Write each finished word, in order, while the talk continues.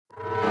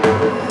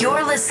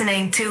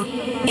listening to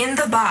In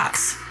the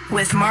Box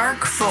with Mark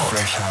Folt.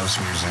 Fresh house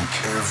music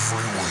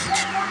every week.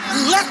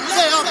 Let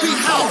there be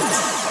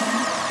house!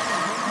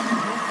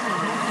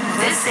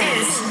 This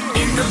is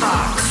In the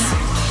Box.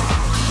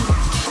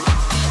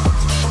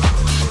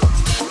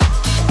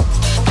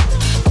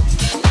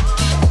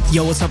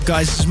 Yo, what's up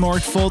guys, this is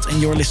Mark Folt and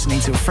you're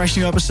listening to a fresh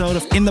new episode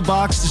of In The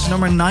Box. This is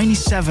number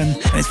 97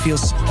 and it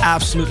feels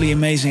absolutely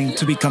amazing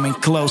to be coming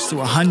close to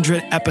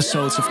 100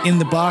 episodes of In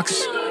The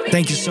Box.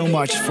 Thank you so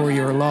much for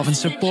your love and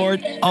support,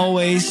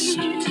 always.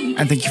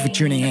 And thank you for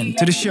tuning in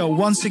to the show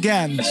once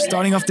again.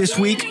 Starting off this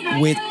week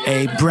with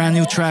a brand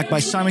new track by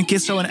Simon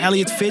Kitso and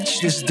Elliot Fitch.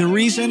 This is The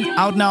Reason,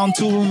 out now on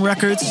Toolroom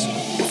Records.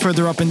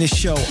 Further up in this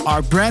show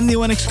are brand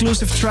new and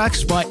exclusive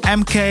tracks by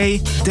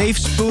MK, Dave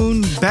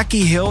Spoon,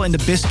 Becky Hill in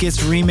the Biscuits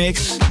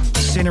remix,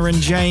 Sinner and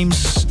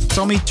James,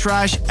 Tommy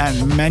Trash,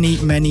 and many,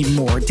 many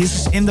more.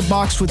 This is In The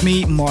Box with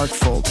me, Mark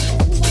Folt.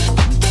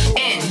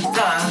 In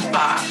the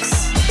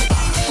Box.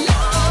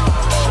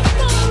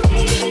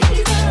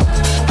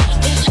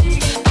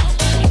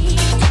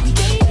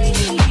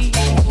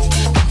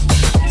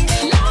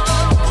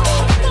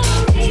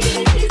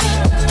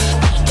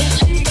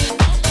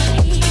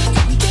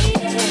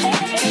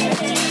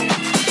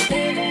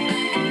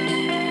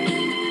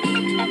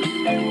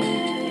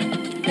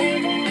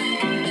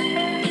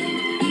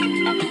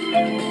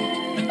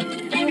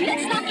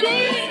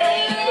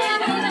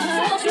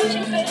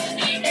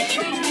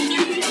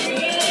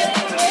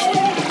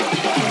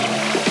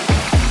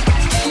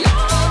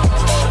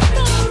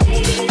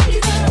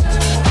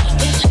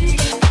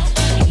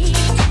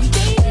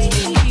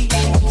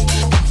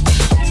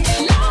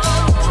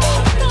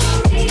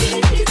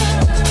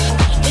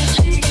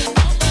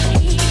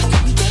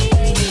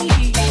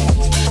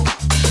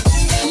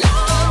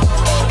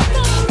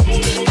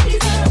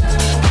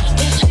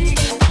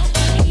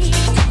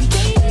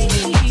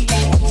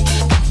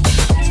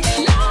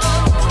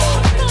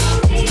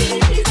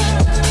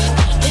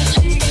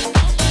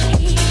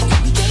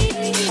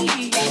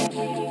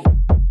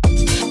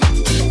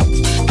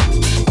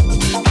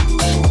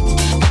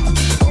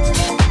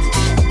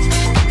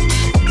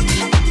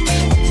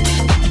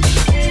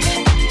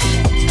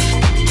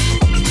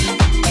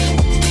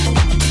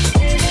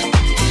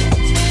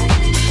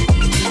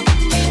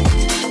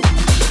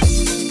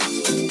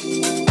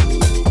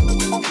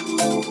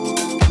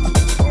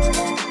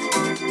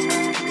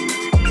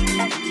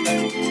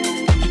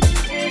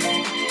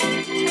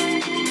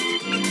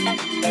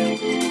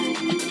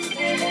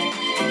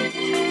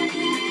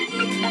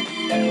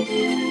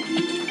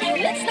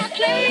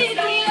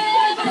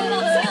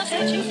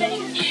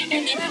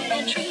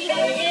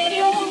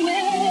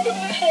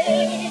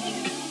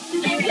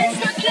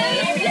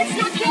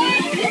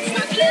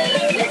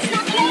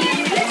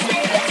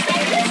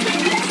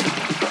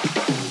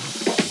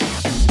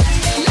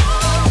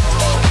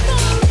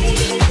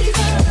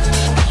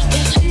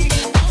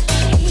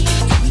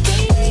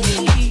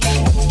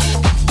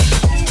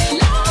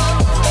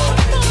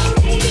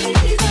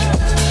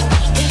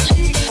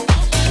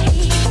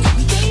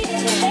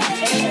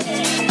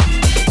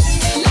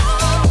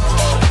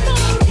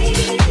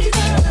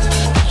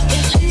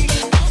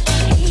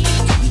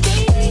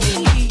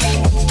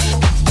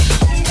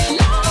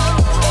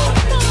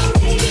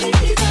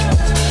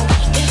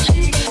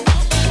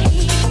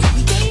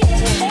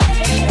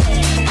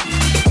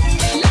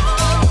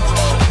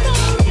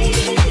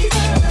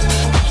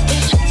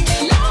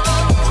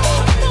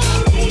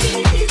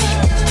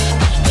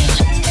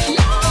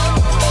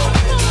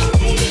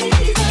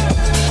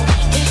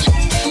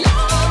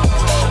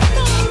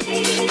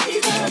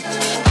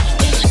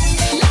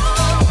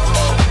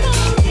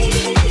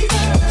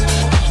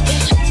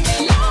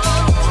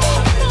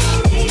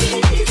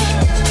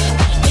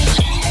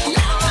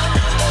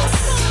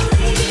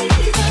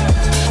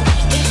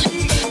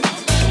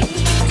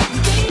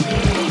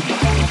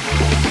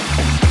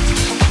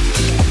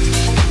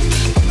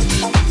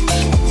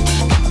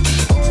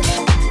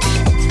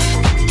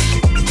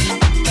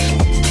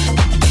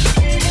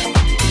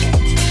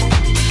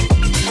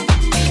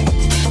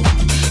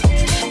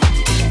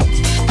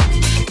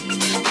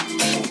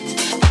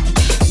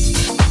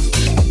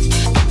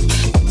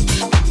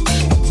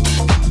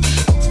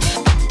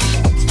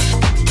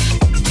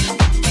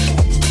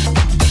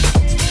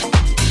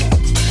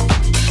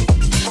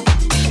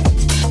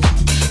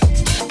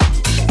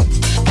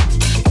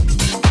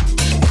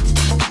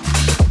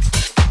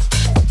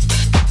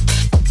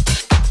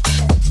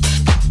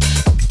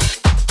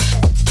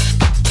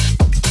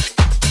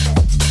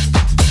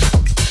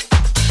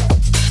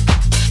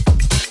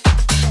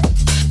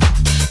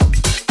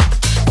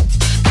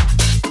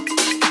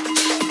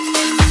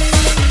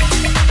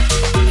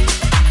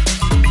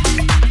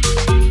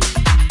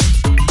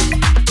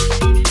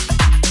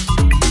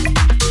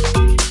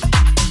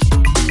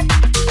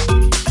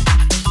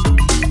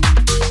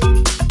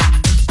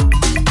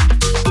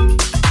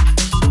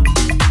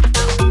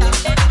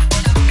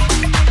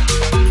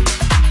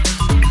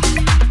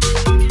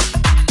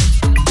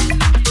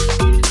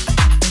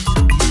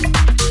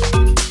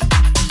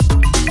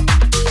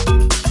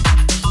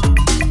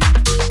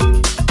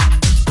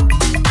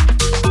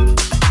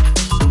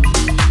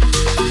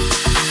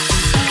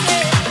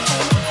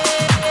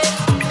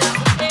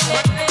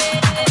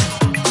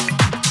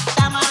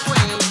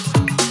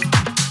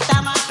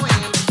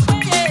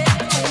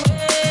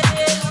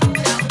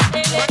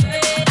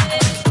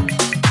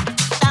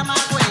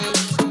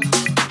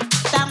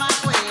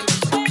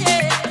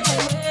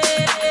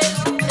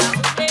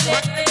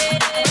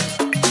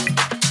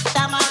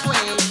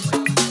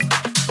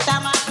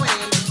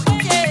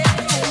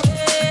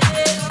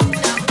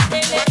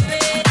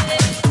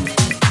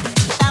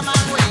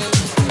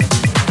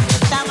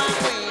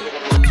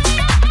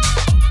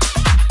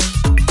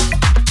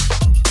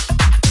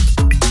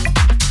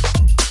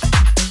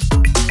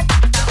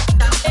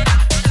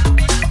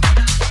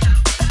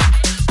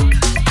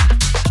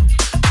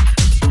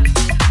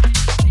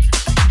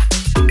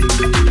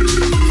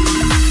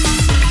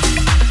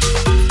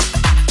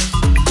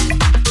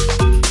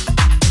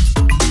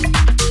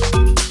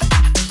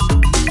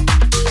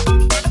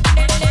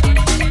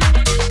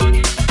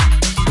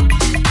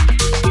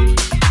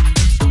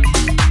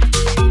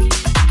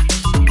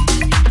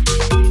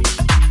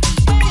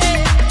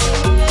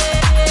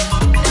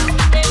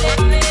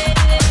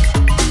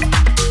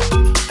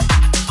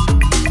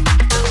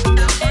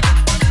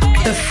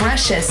 The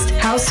freshest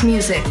house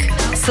music,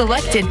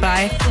 selected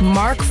by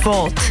Mark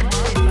Volt.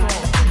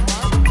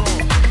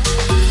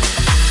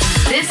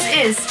 This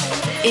is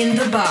In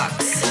the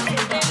Box.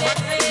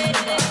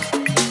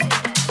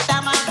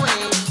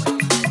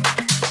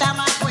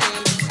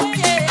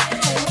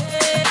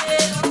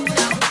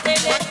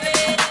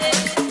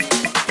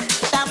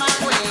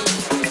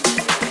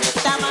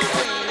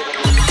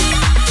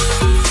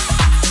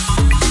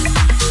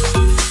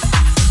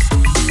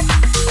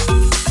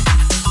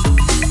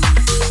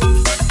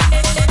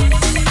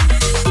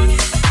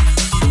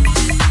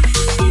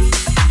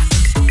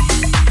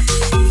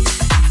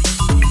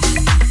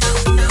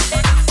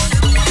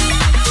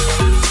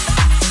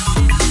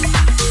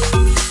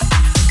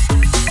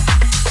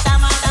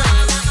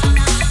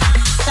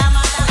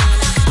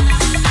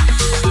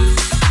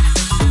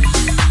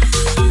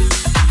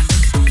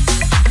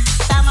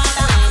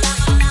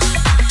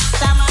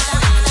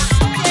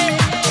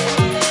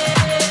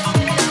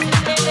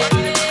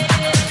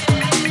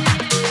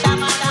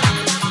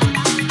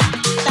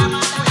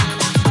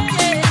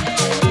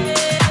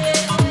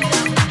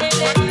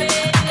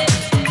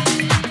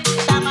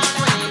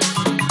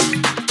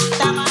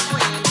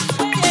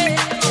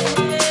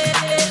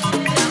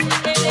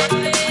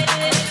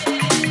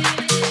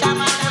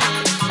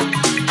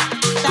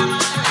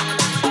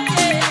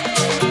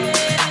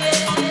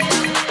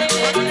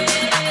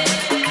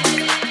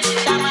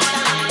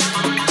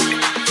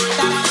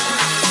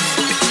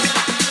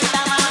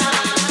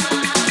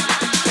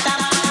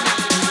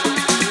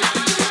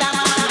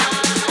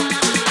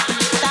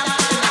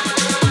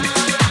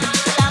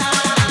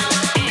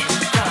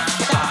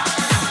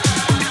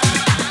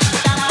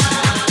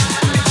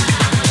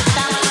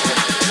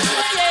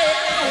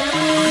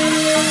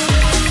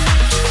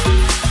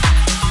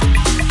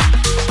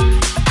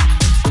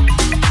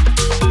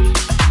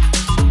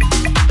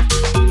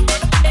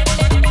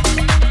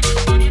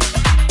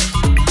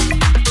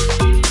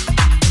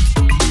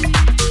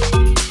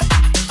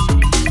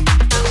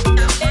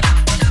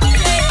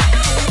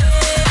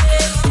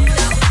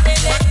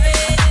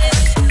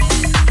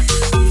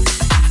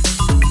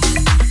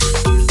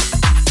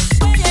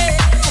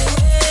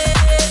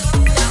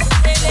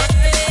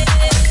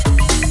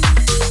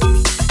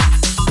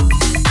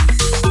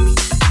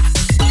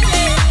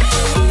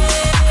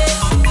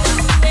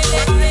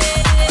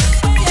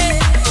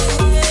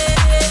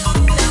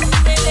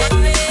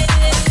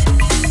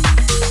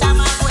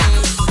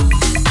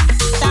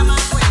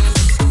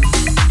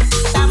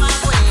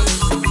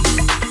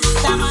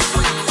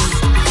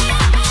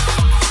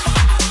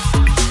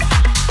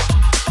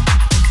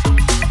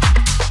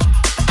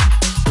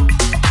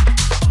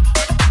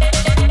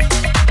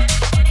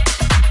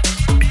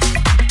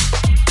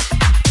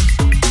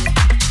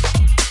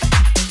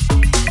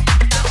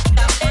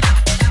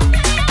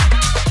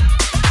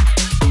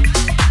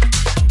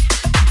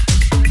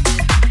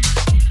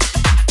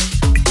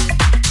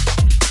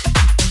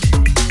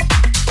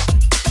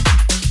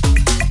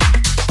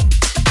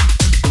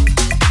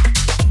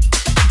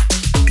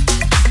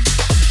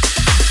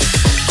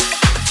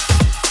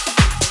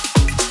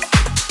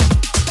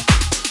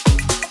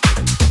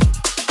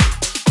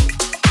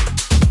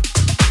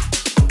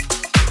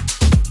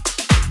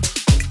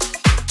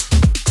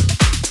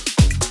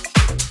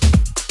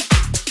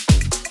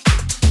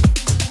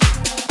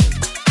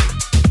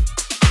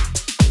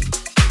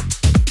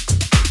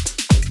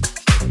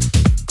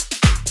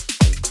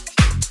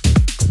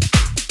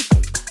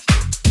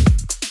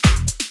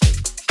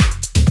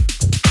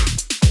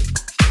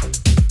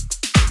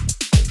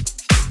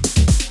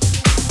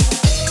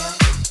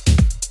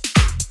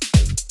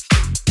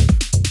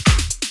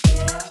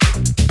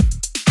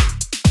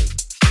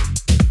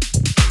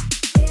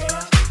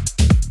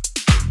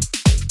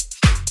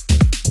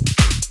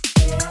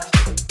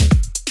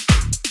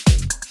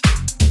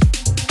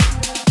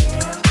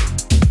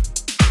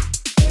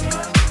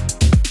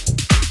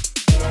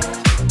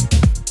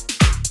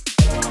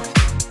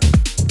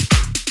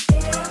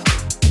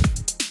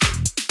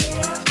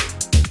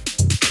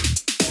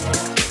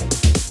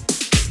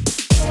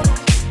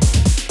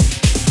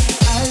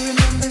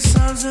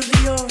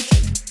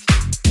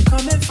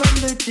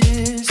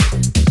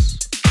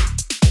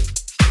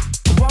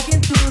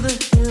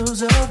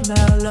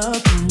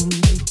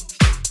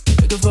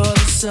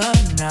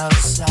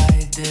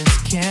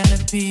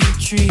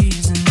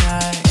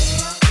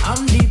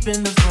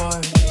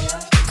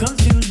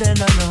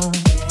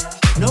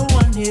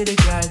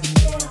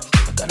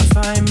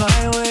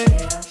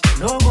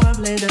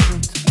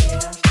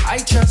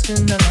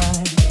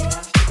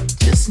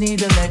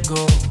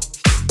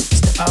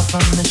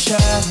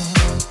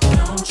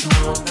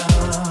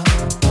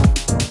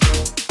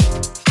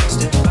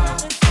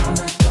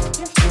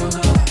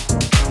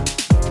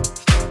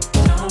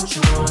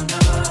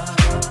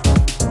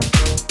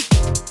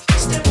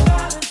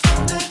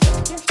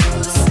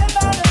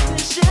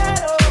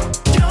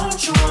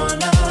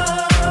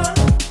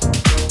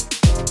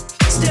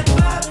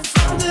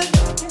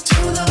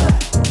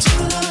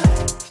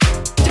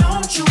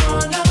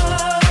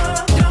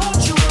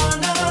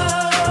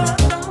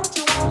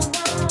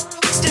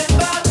 Step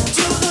back.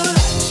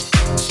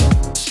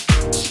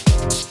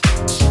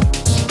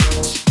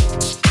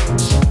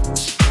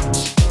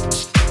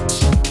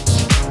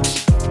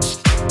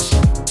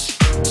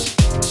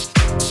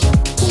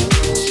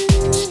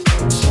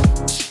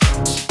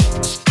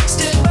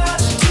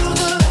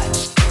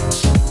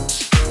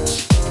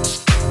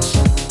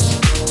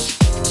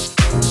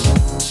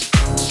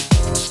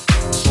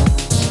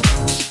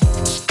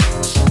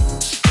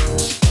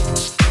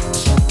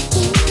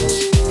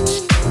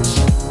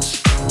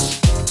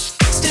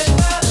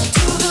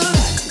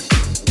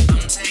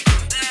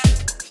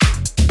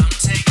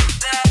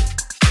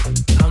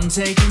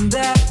 taking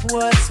back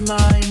what's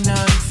mine,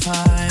 I'm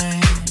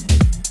fine.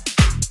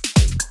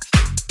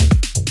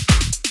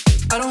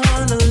 I don't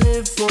wanna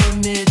live for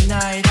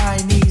midnight, I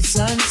need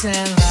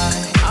suntan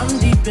light. I'm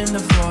deep in the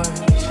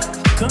forest,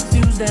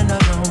 confused and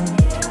alone.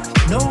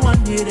 No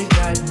one here to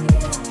guide me,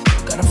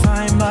 gotta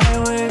find my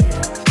way.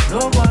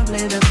 No one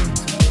play the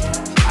music,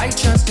 I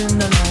trust in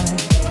the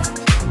light.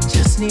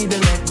 Just need to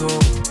let go,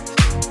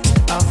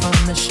 step out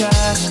from the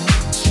shadows.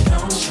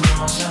 Don't you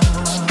wanna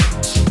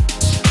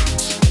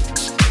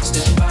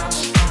step out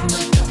from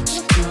the dark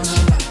to the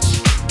light?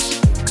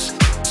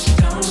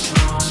 Don't you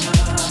wanna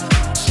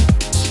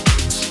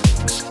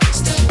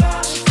step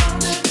out from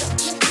the dark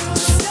to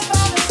the light? Step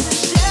out of the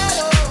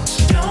shadow.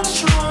 Don't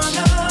you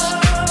wanna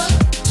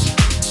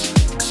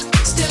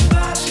step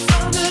out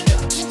from the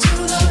dark to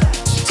the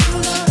light, to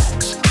the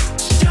light?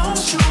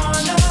 Don't you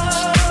wanna?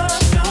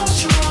 Don't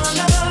you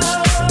wanna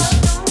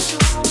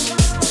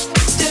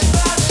step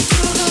out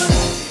to the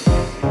light?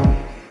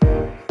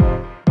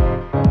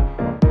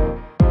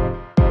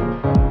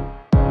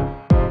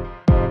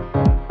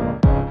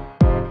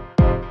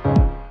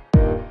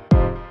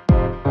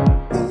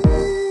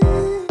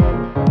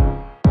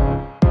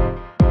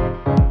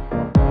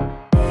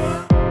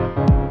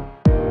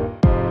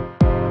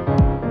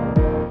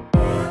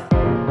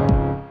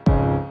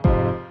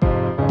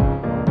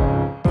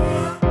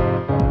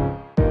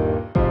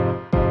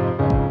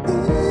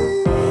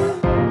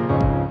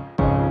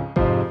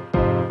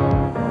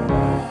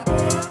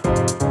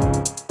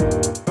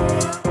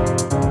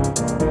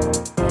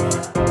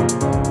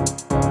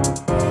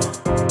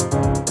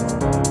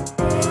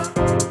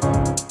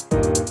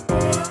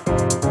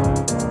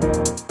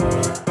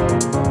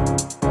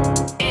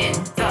 In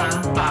the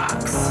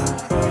box.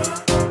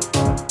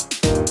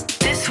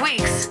 This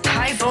week's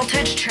high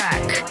voltage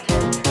track.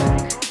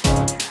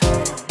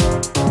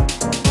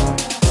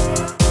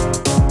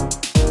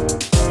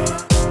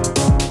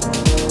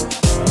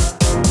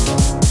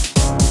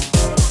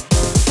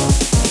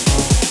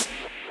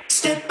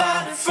 Step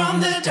out from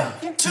the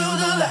dark to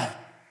the light.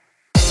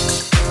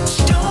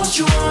 Don't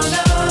you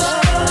wanna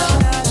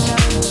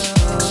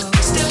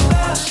step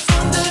out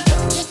from the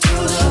dark to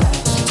the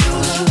light, to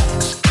the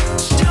light?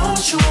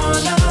 Don't you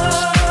wanna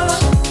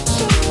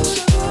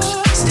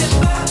step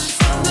out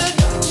from the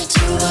dark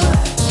to the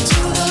light,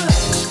 to the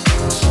light?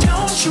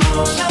 Don't you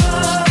wanna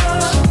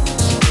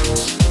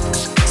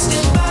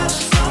step out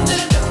from the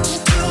dark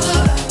to the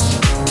light?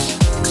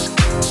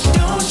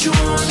 Don't you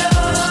wanna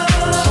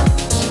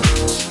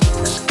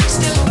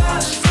step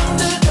out from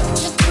the dark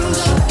to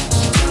the light,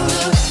 to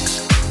the light?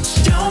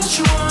 Don't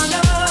you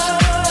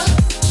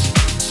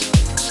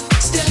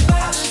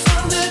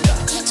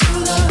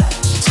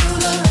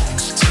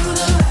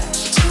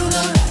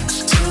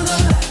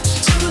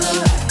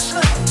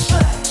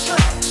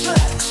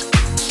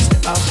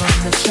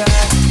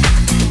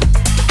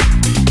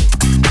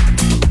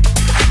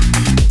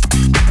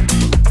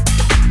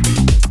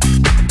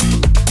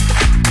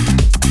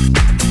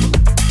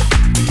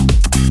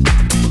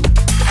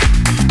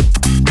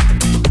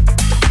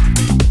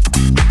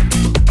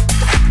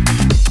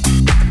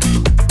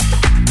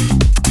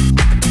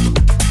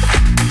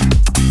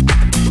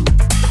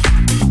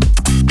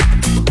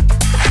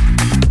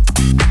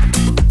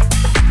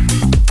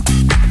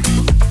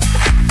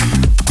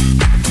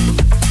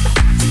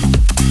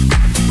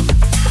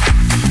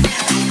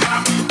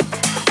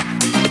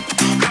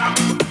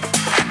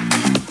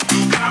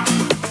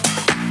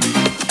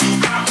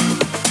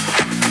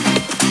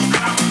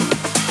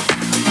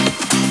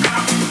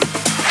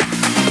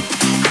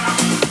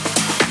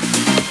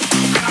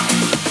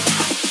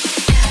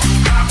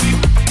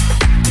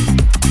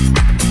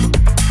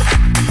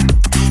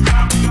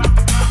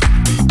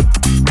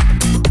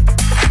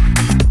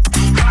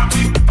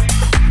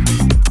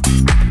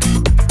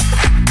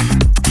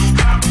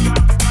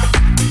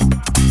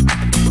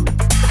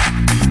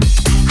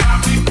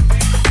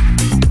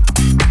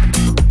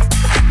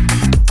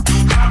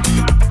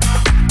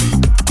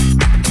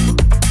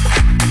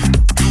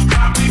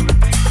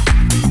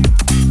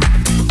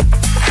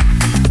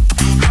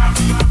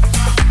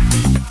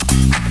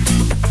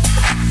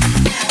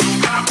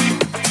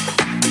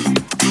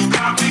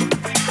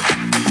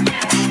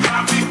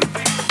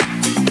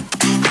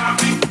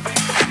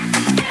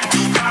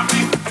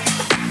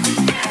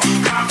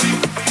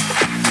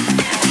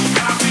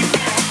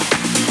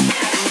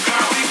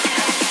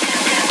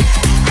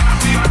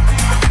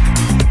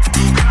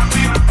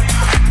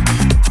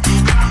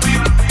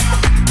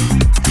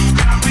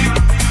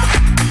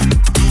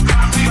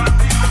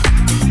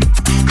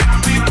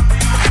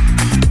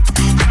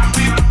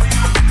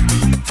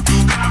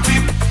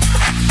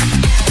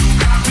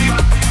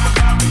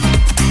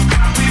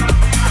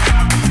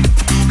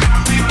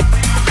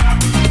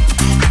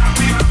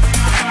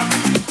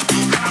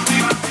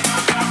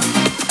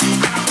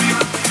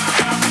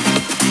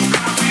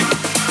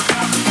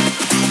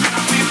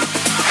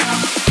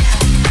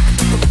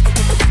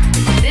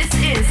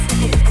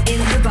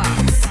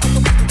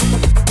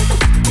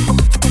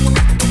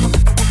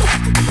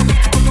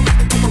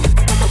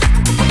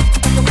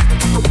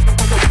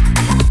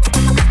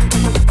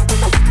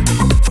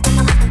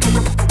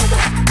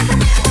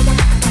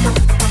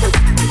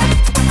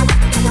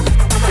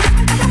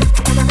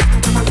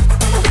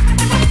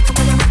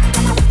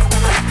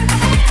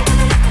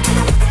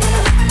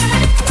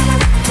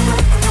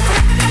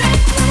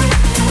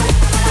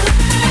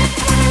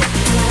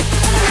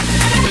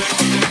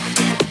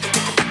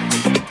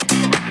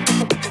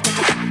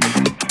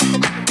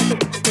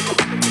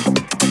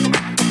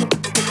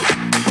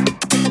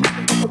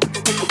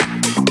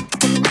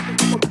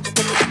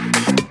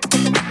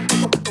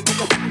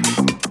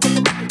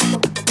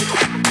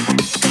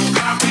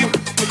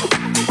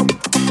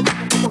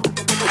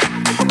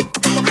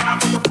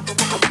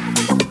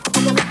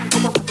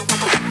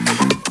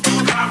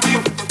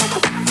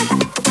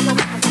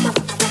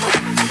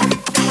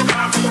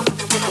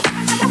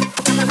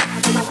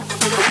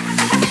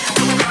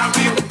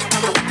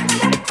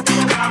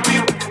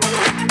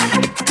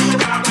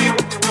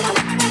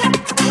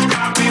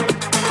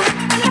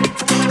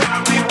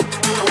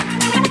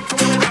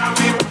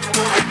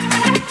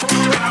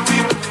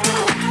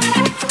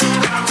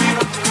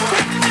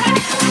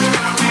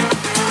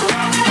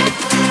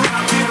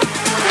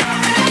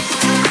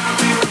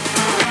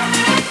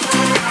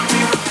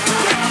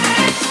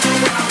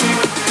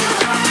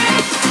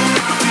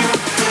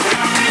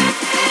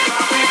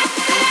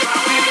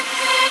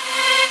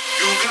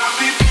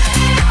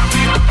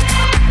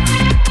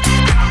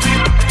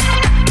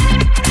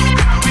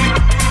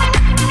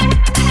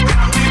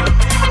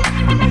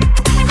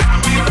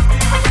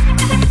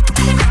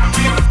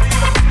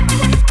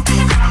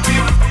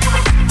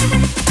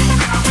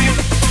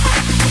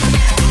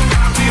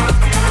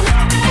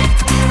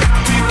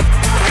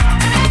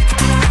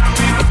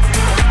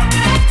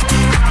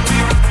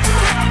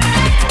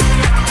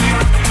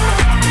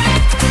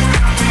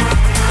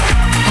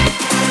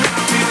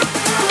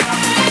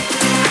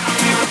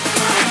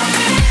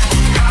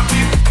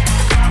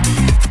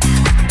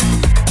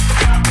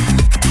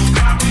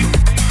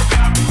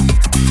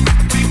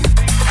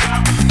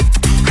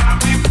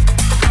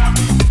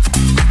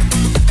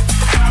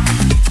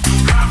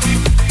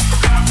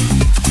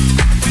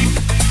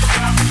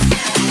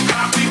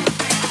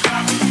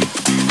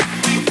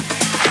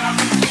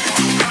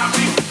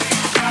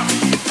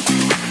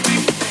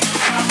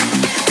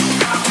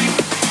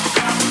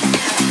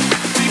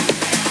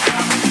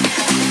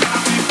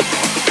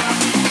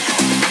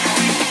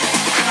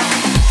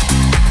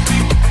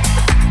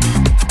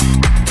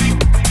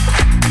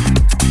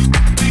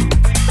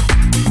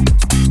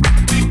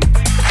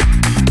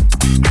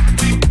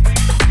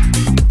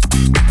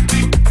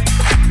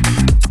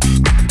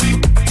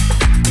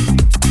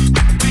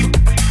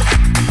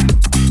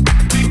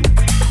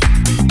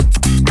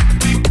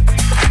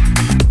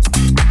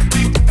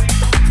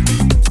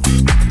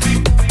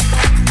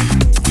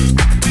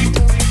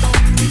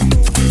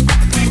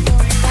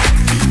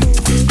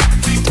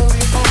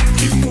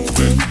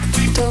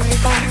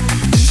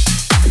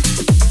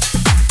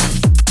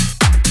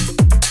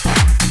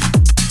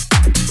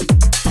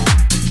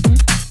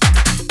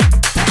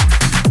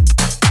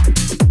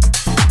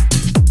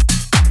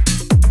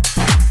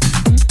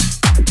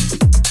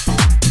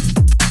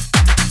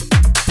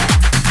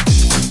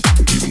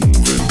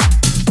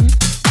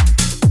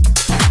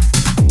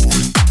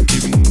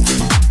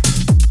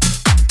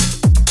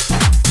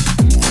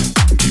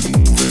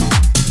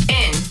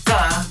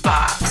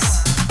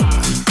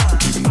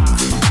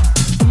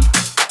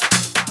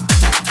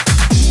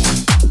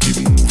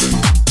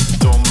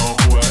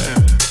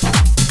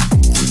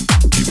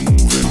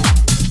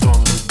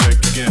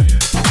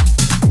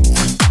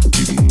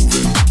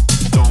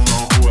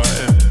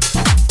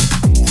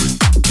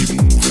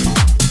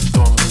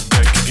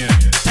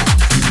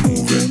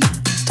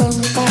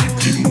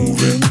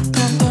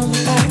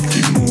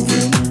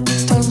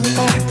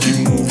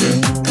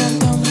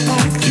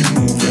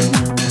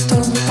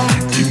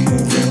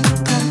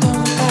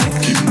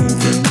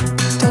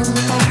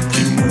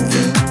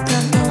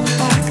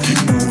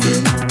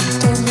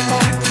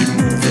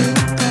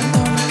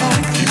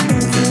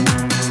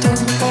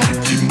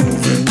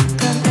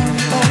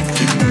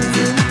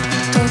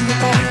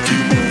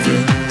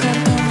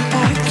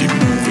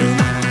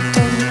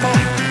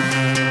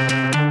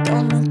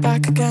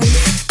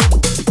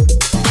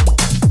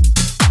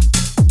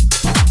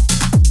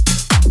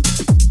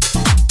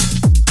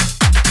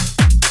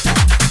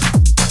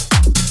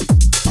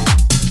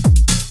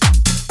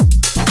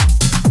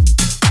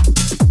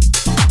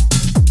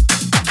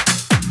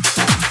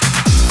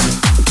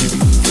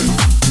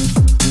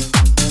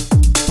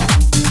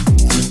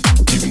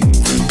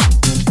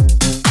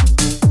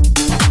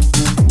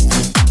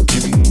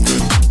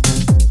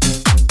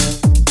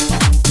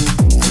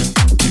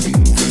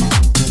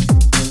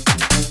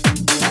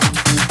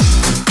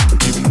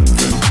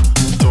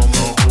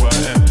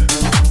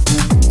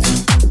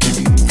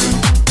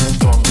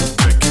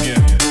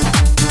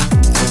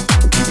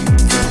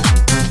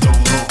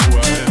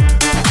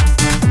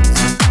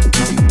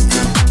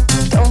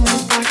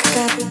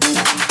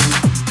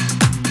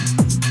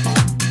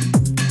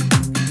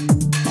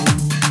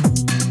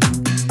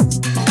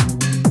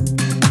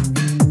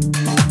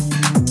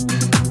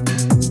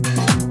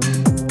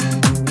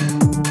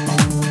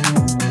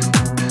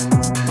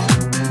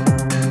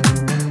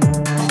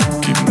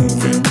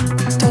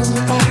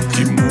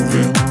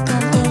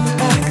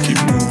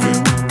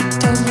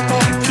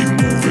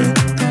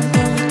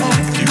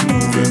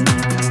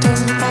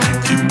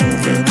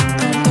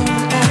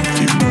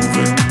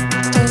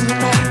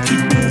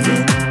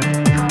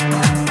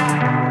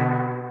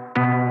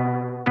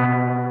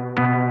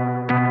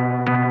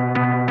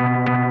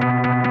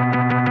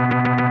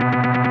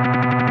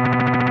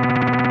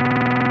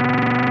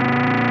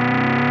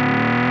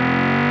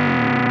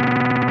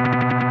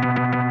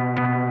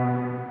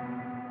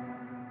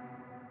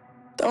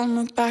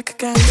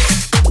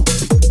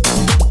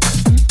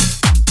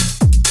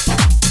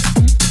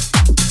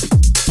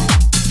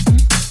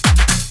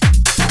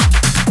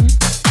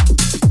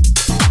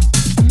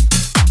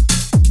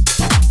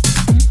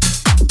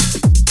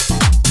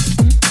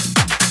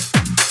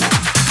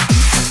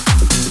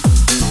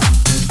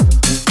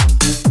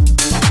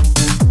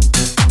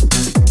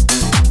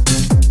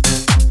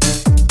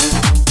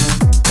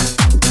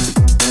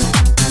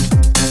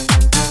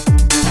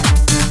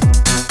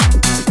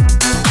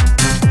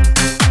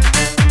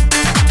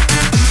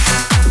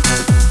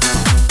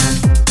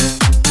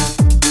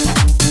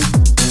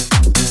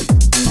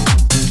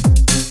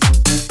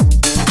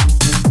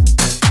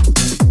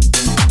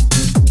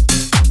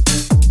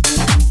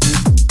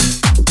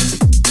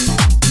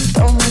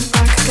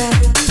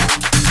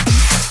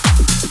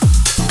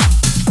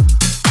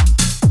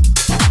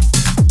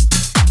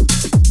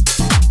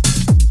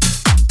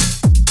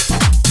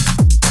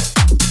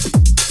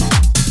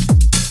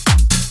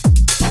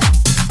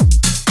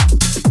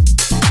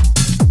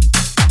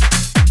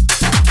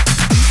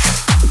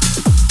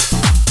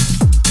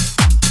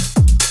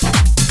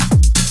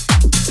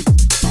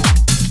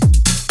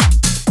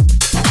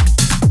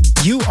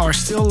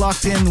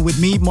Locked in with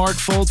me, Mark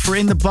Fold, for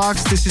In The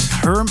Box. This is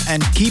Herm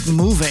and Keep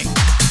Moving.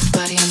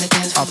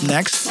 Up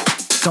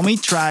next, Tommy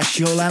Trash,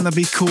 Yolanda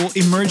Be Cool,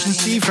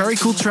 Emergency, very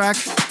cool track.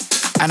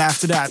 And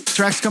after that,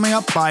 tracks coming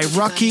up by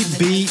Rocky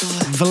B,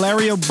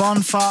 Valerio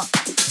Bonfa,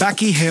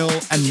 Becky Hill,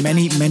 and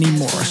many, many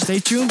more. Stay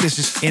tuned, this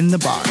is In The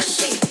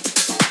Box.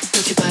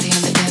 Put your body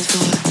on the dance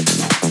floor.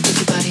 Put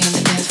your body on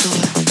the dance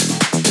floor.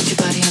 Put your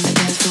body on the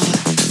dance floor.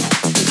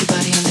 Put your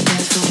body on the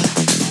dance floor.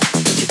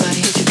 Put your body,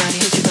 hit your body,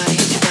 hit your body,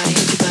 hit your body,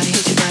 hit your body,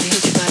 hit your body,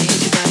 hit your body,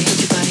 hit your body,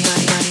 hit your body,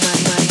 body, body, body,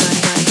 body,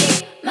 body,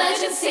 body.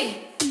 Emergency.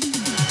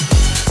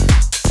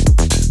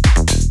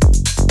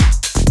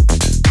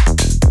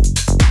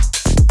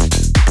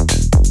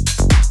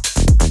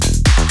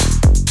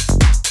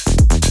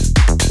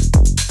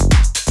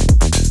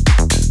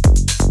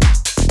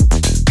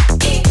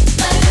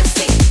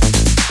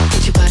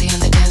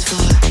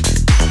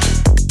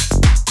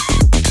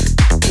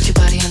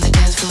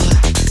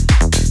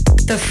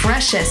 The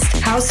freshest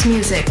house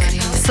music,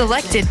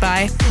 selected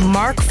by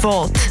Mark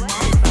Folt.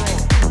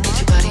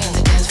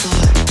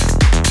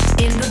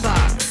 In the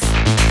box.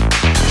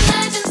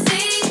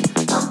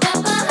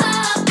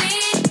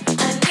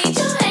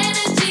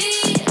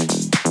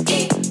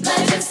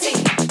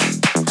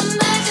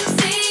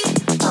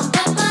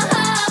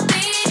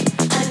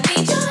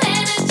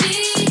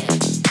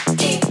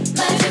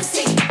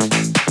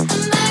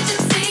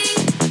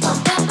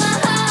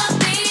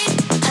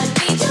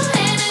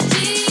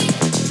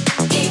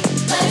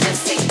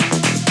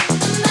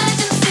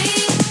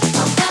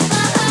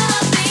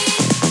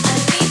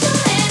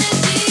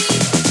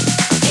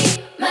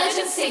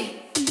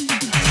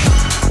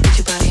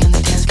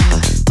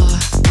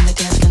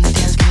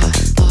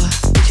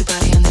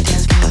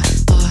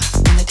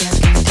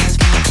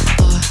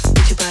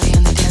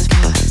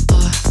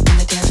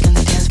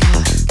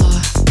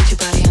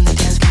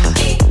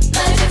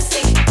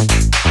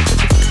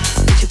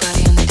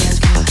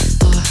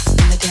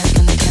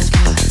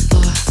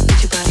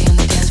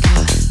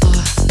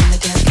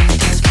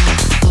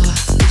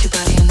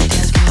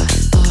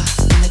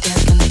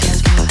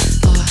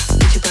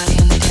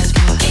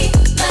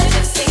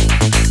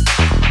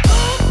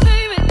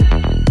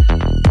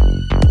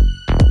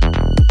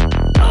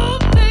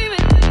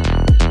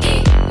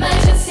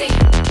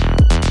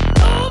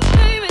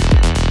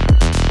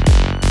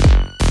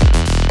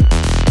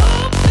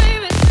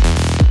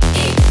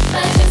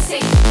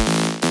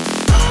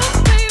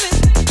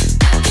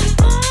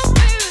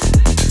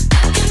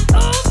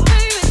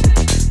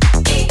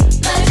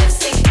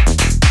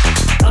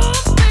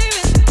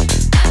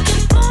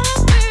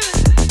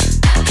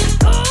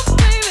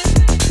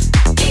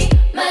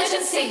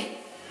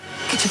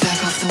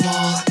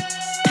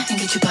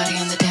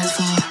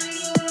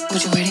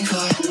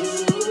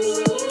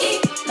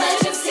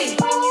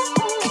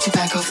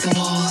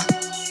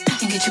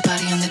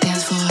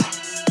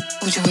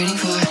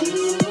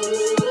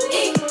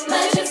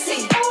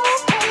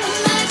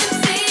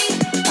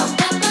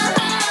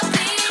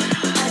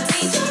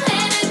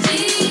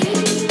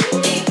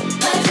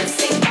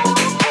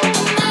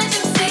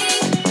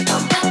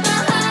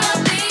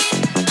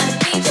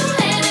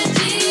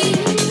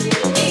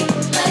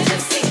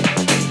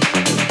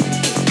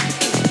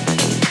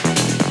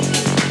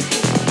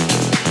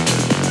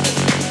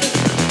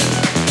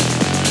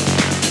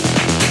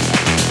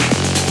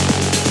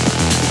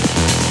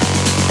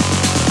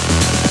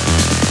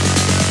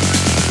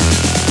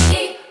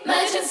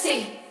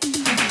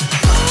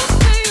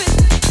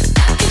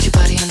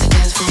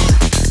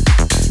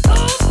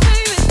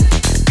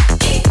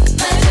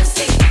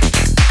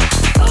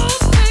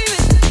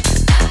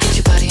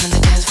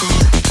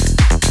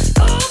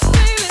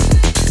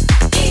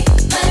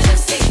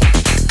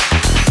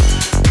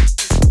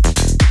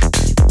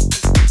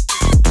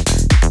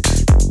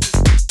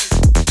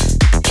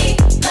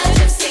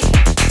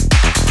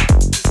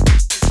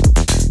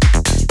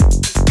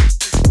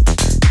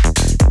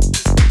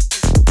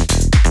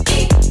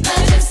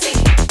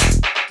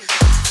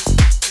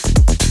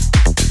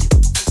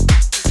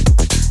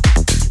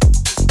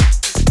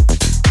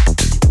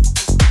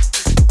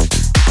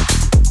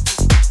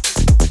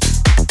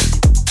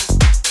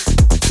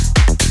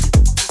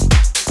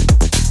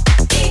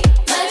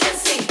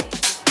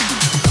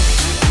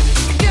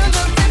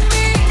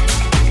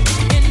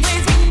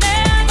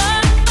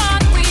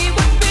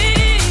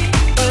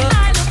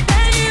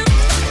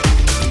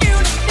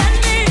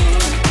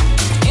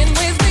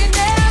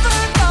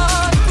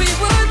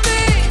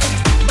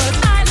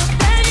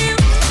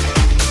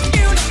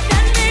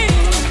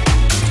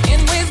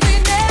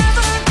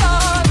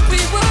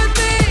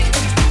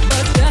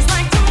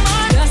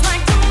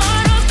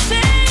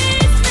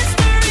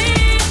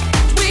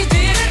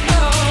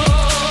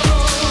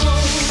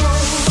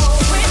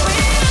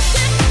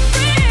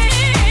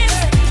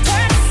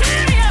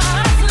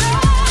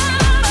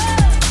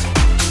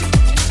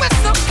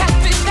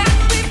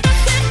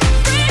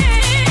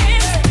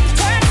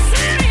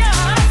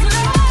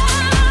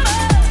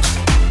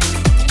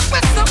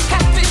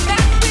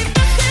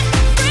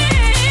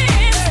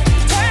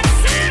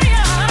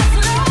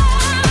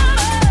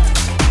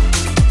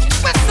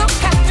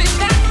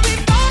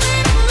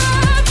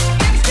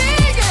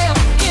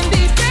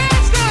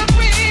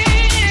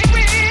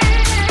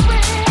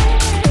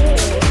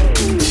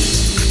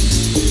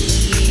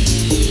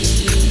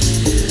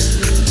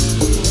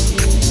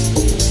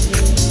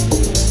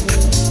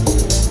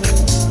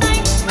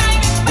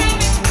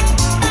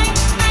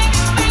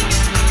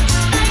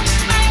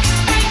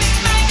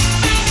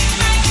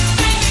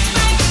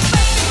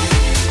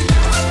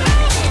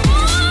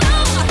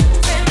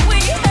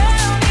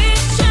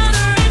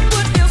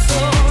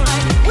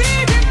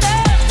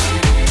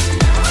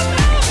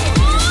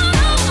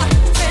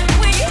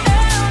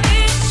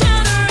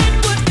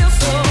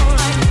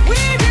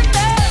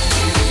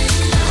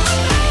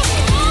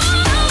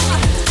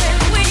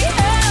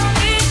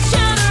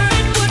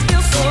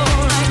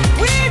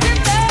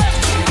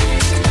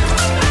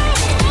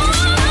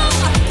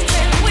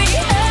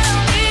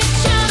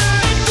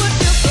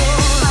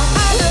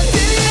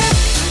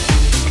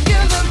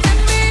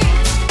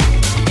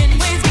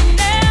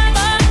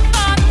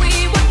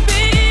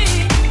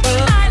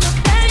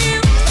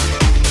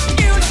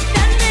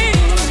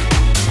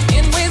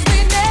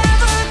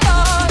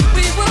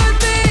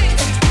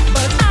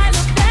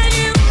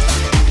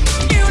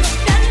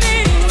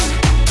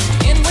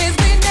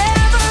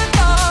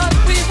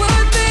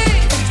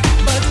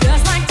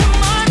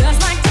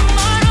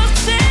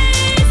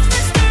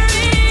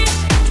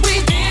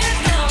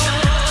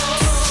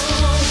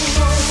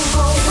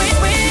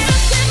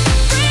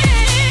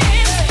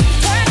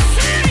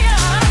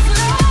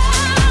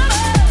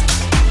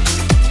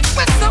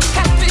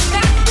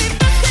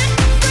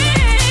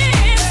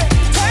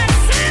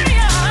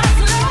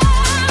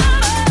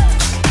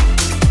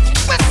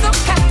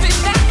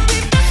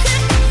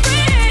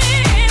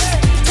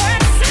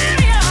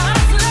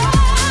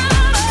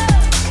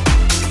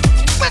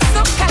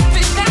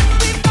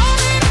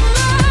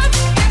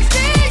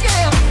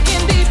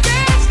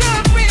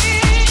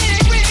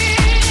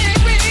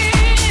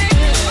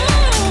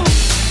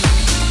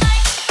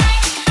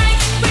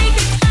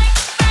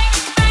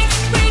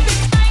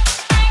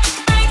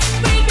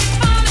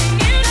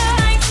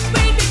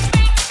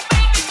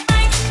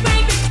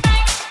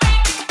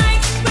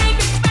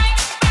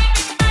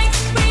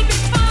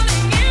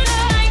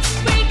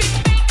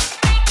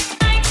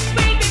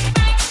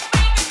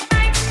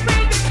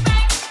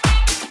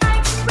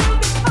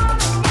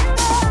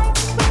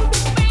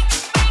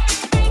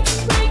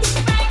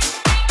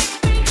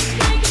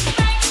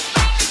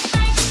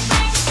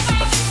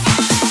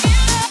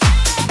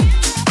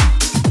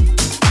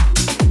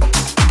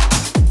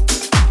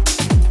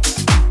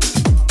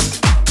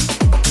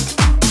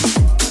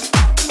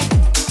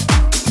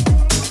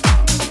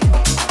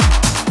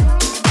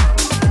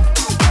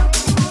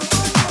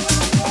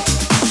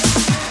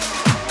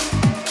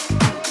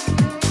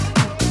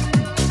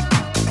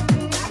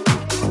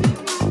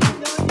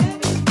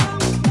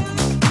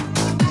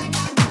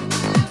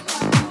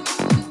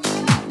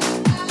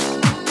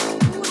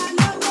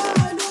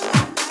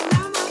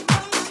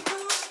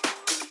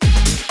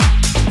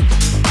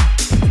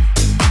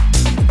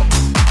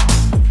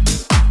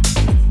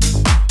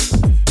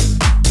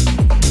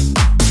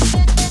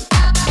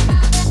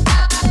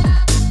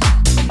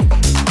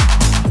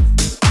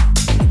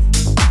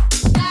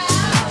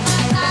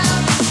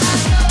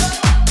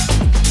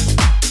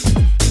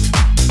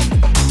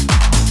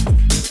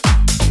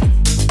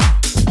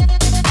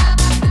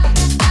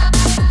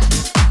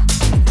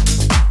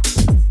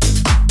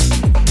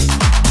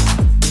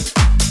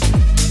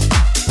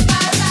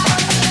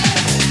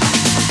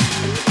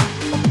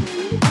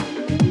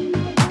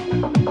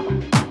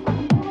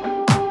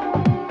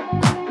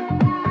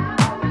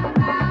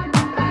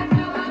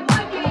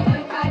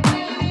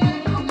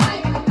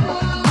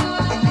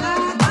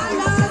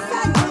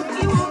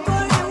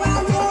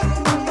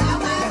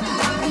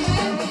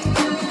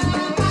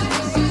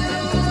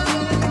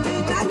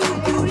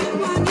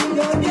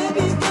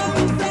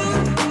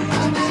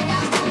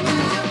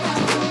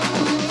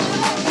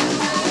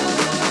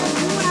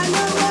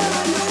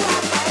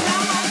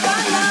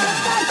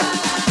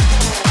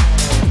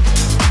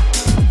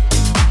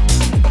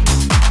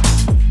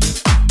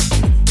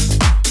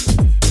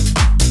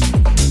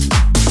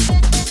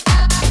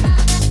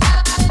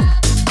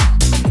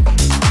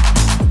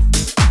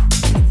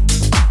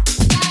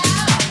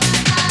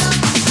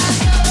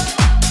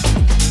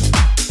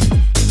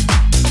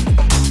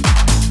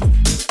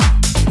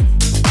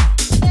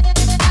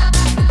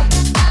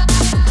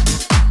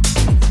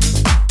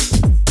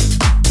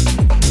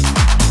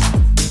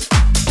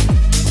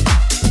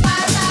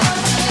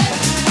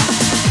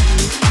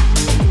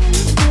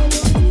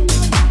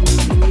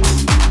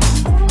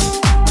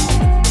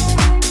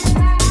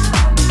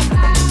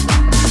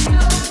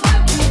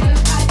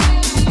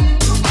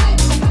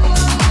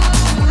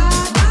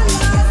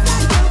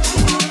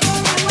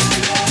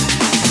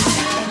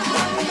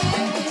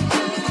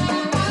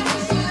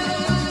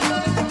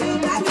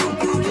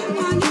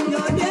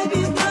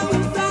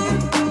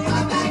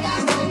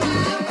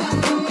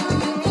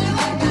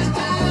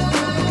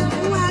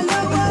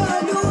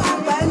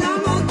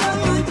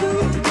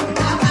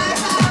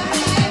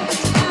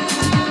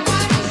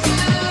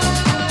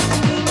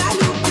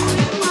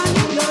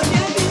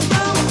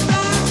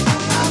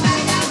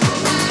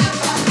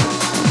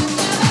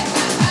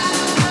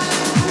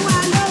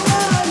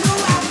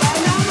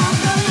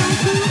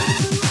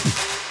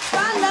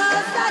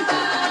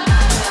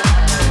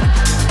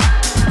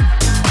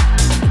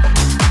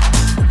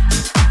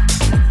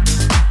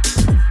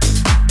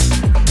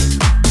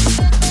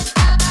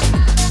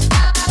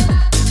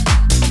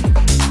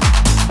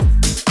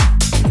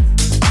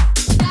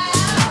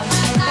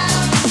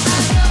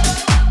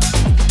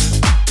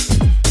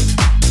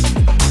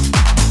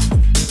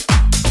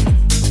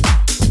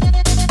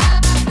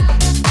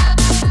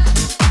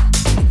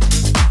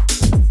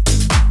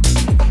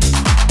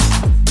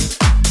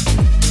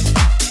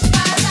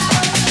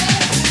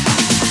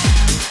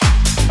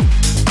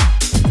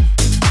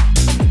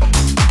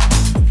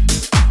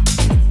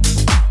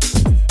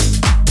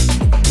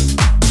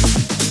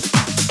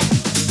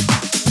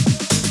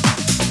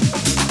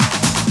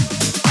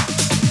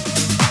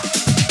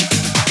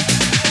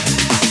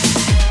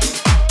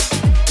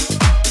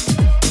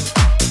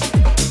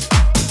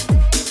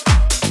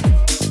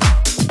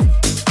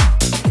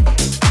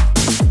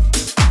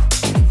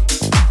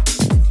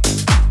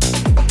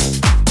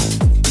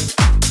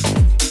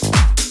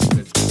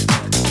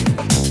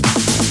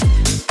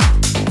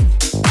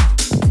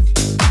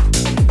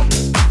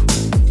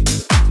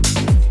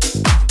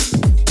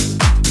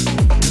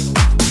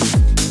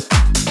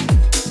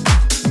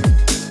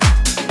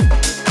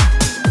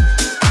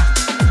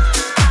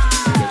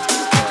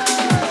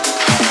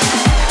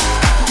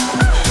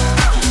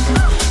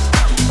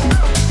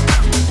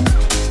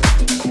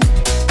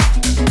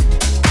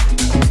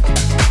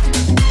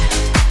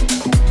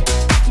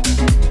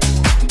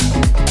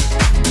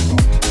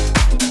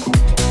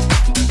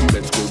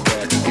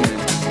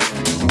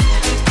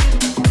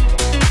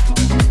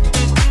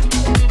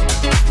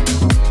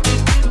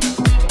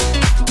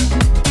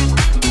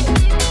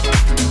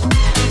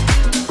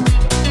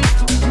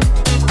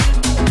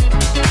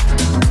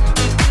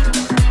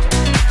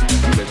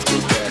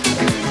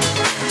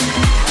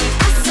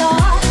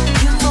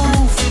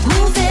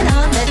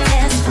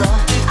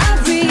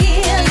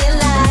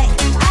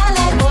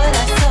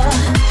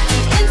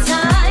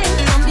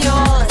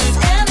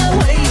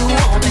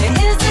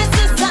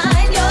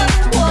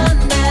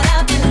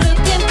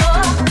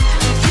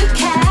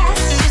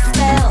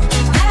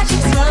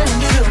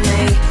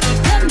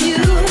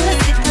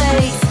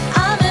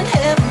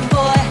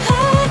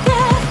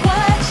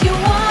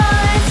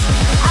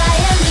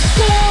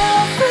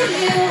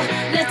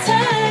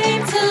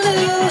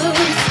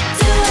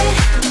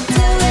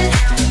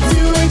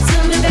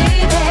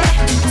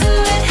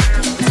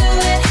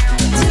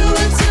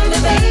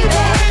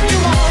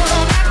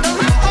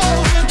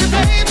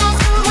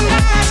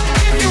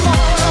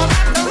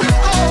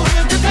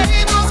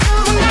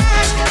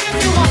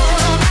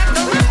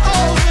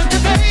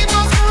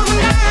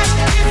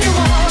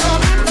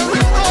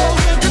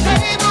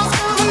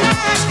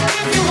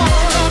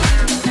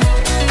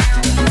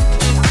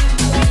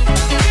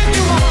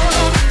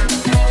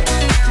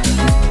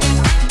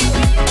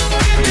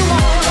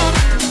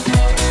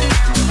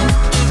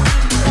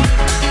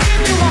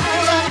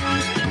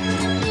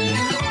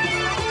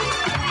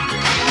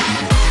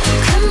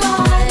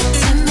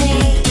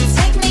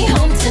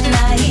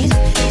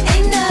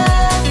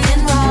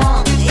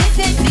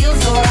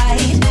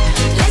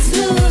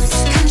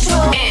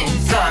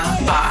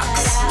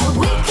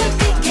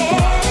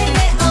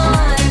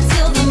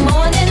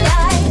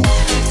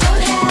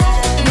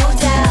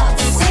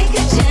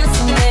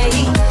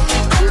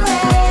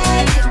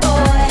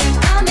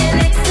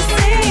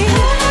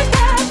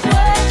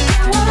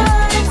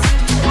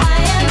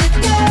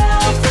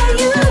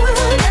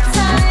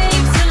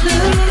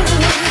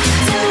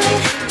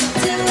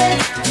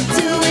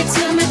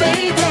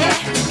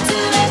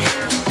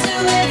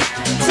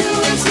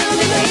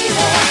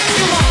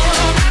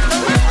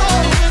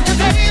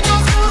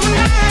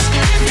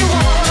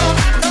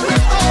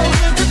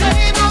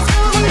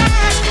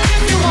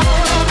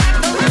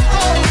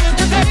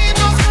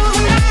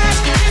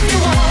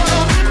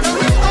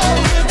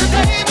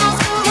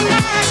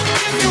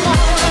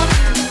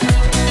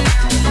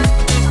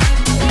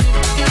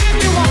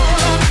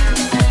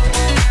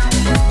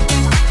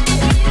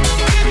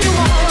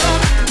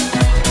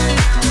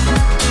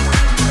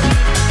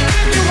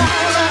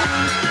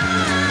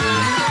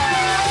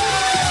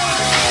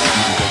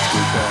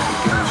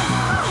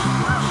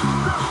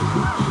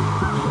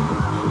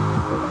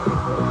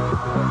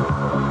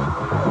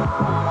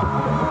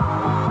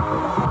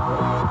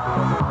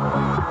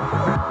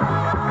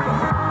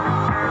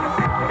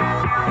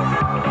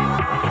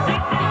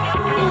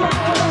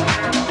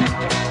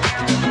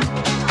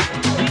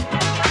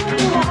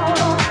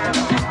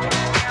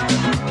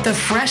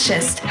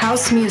 freshest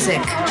house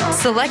music.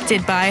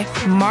 Selected by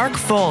Mark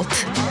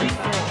Volt.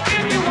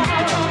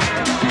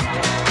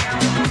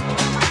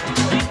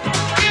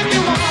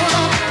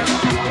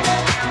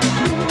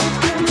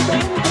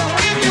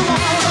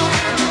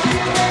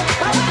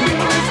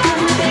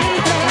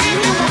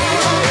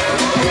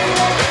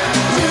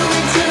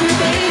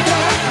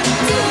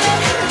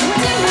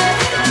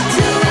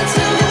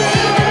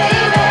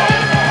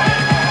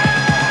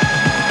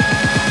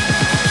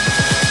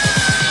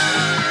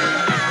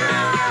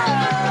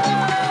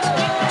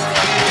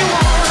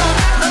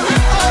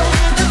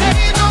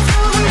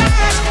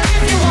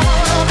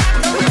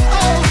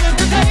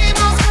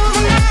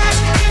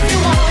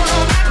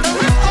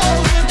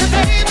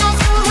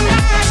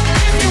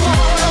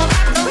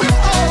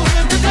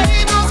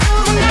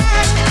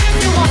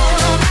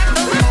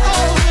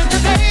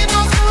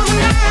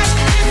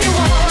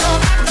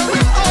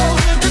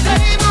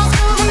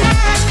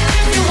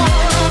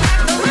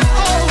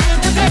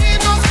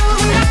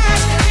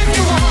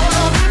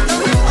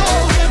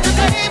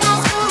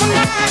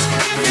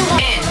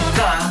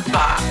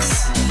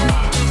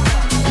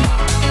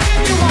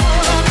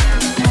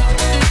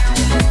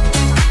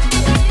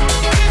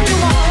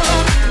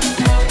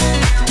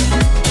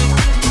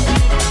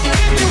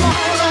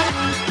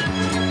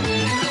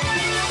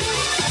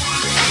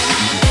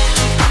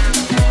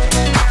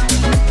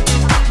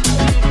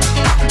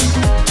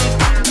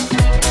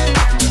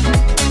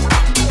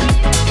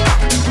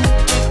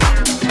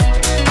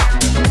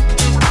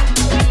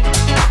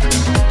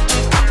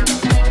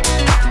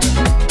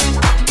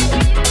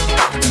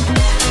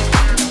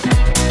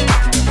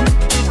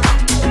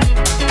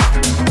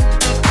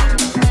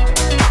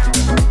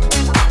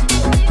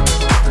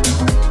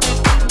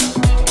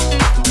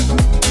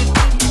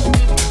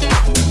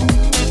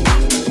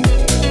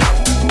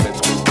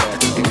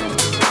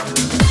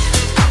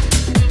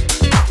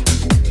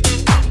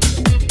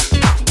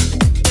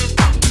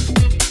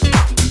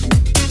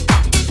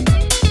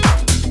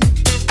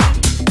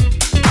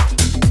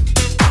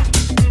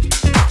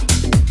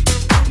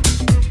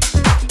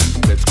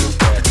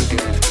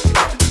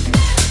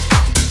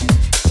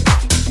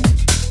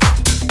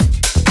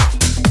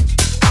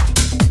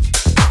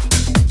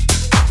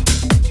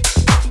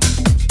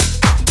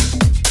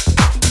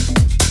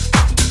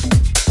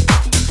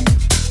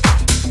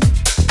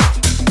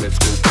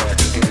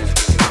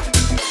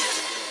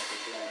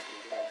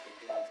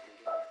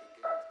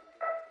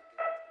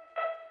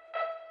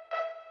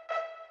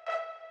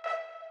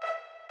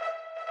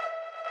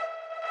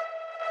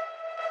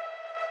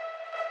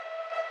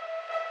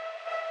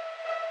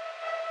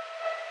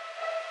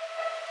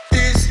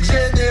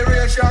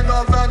 Generation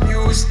of a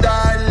new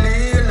style,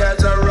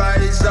 let's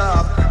rise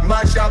up.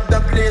 Mash up the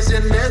place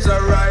and let's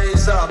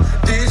rise up.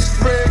 This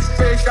fresh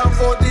fashion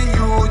for the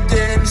youth,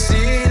 them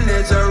see,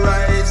 let's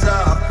rise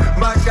up.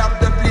 Mash up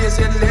the place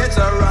and let's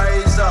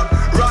rise up.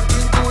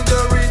 Rocking to the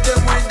rhythm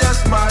with a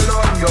smile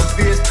on your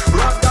face.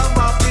 Rock them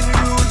up in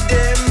you,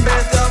 them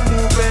better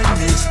move and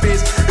make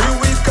space. Here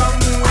we come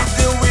with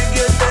the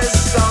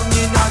wickedest sound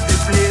in the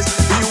place.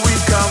 Here we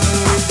come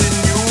with the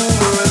new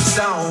world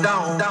sound.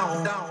 Down,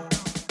 down, down.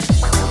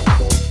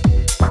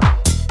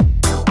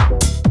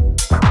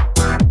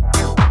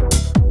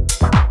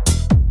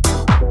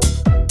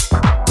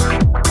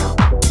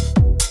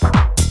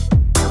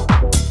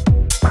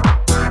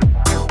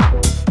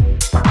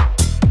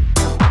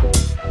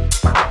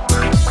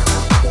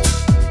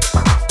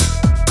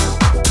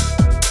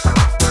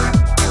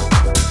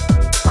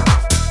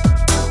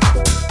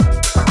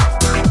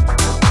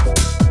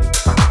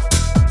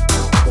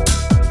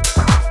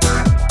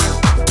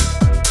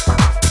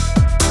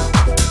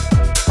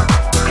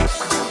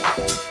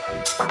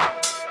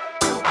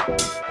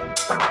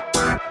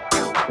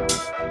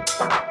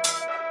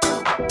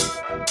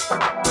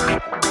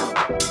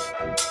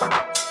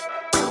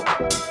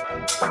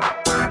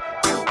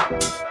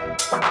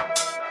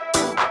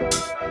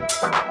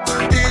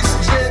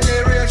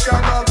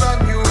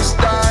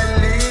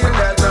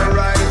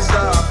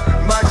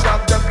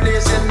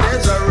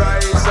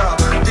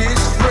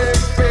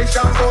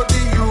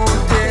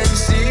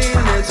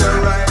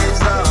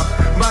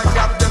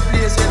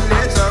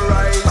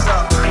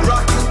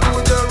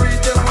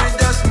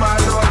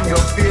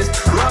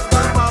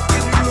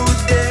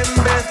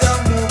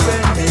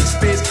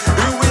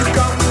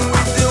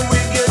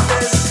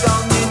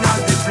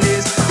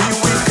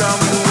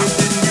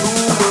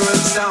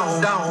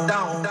 Down,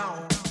 down, down.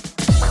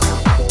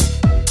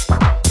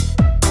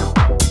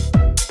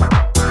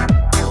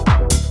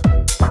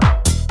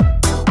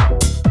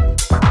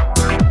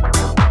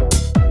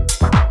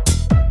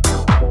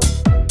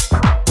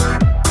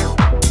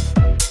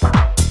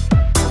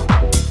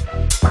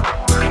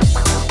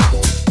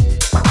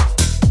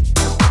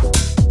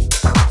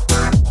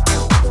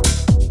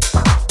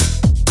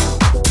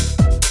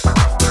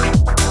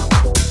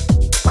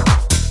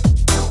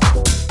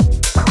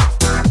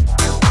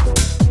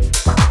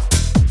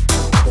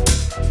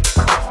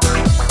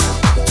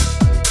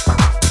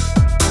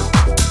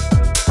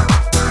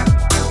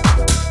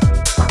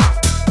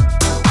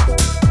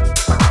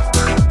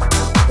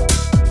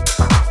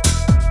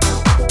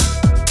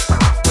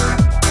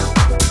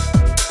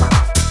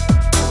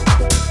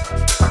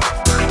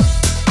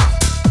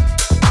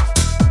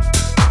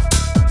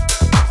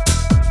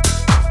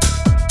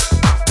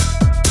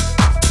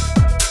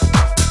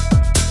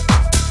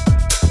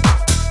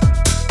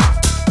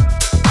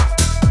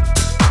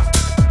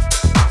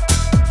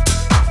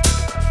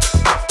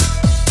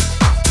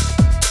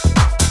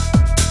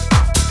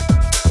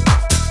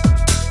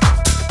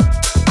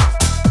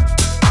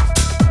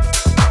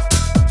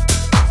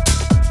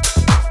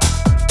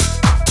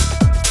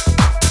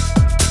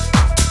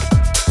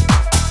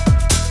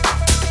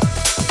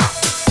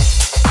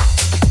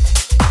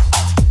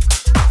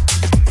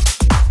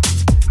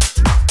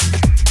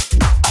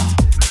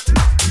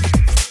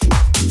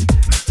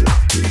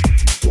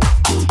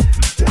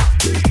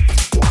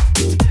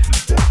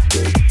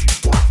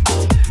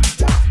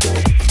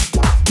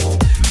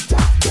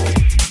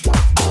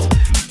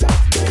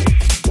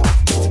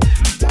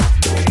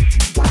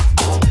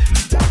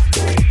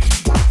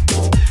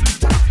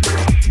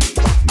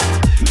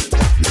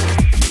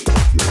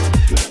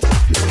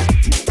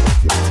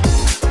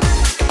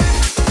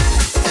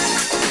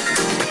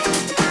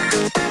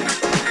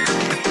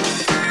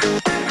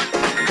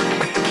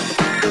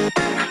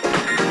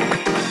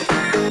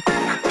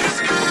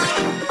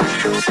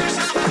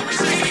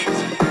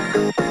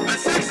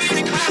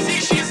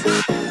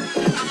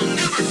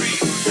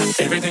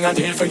 Everything I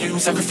did for you,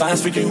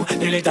 sacrificed for you,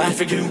 nearly died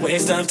for you,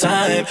 waste of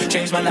time.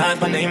 Changed my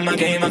life, my name, my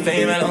game, my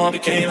fame, it all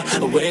became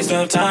a waste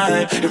of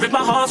time. You ripped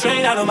my heart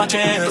straight out of my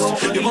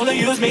chest. You only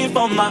used me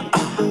for my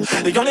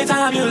the only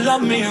time you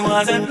loved me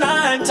was at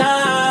night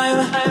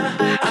time.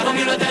 I don't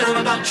give a damn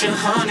about you,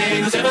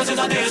 honey, cause ever since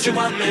I did you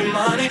want me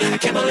money. I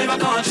can't believe I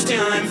caught you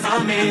stealing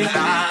from me.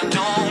 I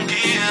don't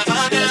give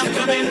a damn. You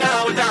could be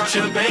now without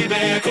you,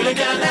 baby. Couldn't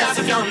get less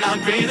if you're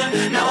not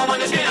breathing. Now I'm on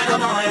the street and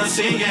I'm all you're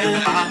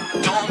singing. I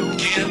don't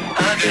give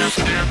a damn.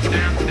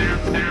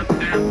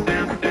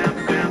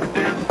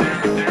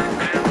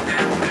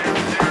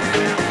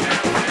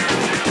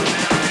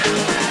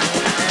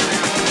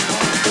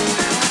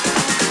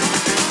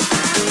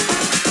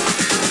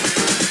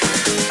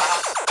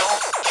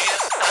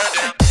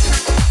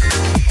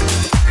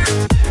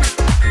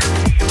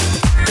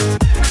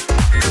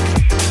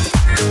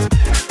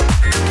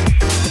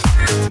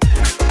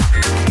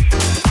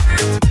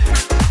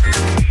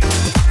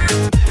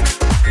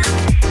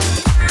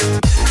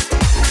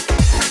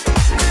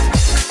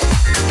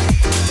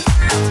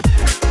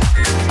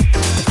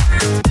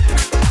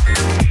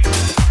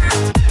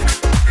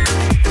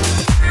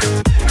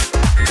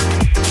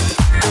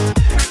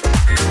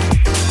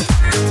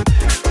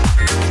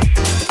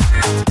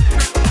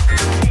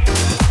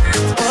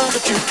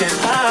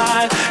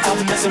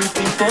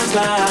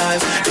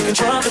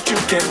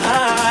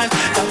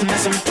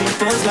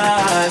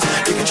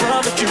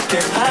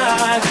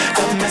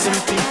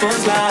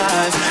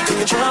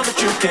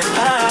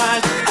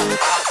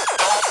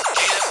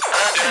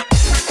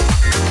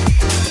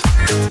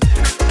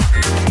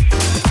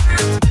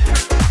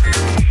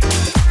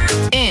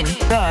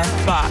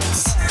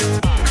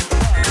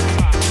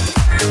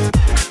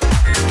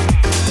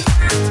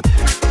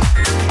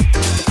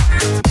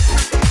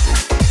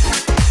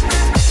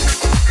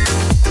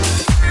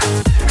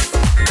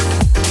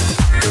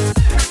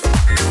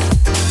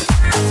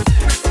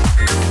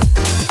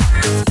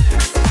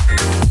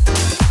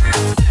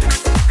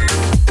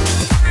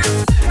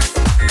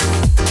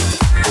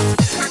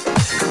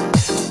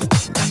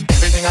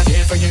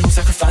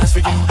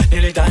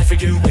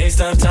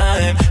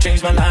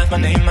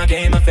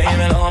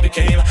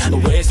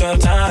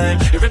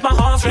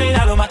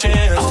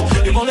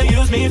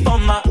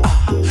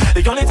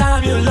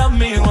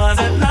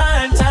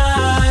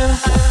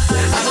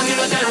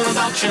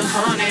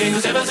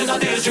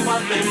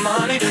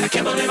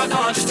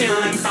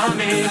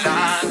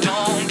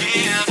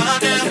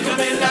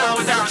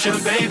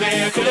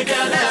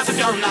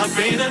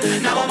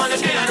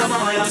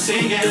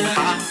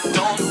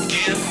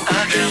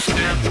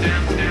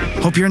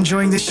 Hope you're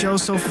enjoying this show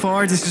so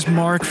far. This is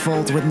Mark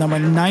Volt with number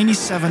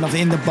 97 of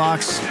In The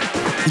Box.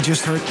 You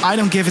just heard I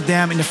Don't Give a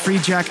Damn in the Free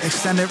Jack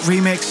Extended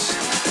Remix.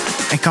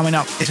 And coming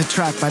up is a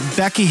track by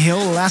Becky Hill,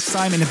 Last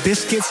Time in the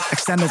Biscuits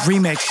Extended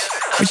Remix,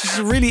 which is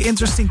a really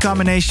interesting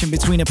combination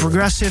between a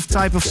progressive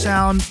type of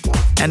sound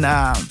and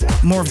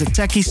more of the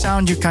techie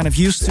sound you're kind of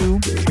used to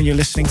when you're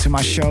listening to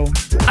my show.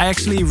 I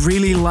actually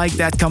really like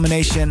that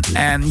combination,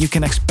 and you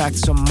can expect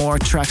some more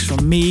tracks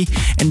from me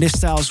in this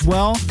style as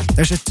well.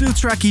 There's a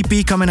 2-track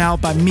EP coming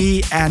out by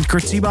me and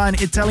Curtiba, an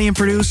Italian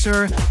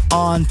producer,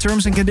 on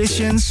Terms and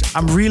Conditions.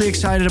 I'm really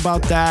excited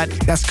about that.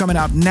 That's coming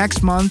out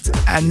next month,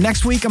 and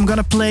next week I'm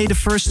gonna play the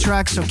first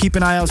track, so keep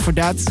an eye out for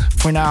that.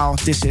 For now,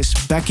 this is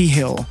Becky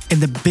Hill in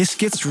the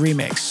Biscuits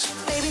remix.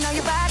 Baby, now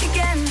you're back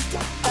again,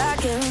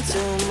 back into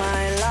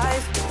my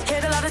life.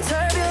 Hit a lot of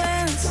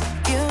turbulence,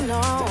 you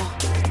know.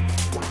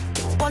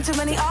 One too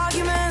many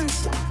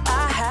arguments,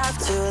 I have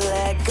to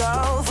let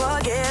go.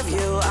 Forgive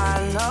you,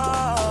 I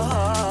know.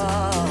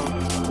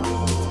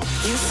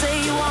 You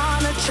say you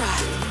wanna try,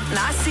 and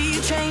I see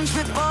you change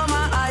before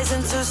my eyes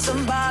into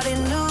somebody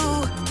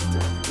new.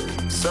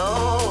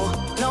 So,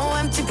 no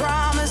empty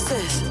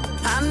promises,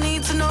 I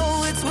need to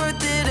know it's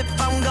worth it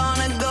if I'm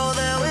gonna go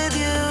there with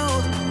you.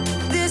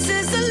 This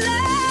is the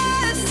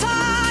last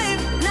time,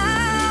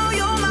 now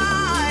you're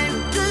mine.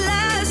 The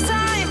last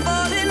time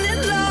falling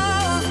in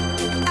love.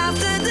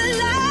 After the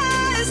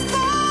last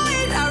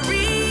fight, I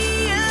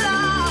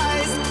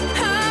realized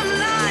I'm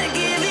not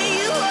giving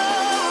you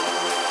up.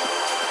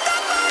 The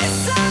first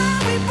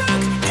time we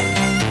broke, it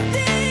left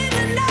in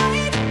the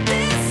night.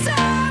 This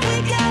time we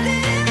got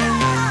it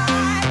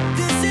right.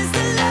 This is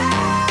the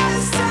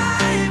last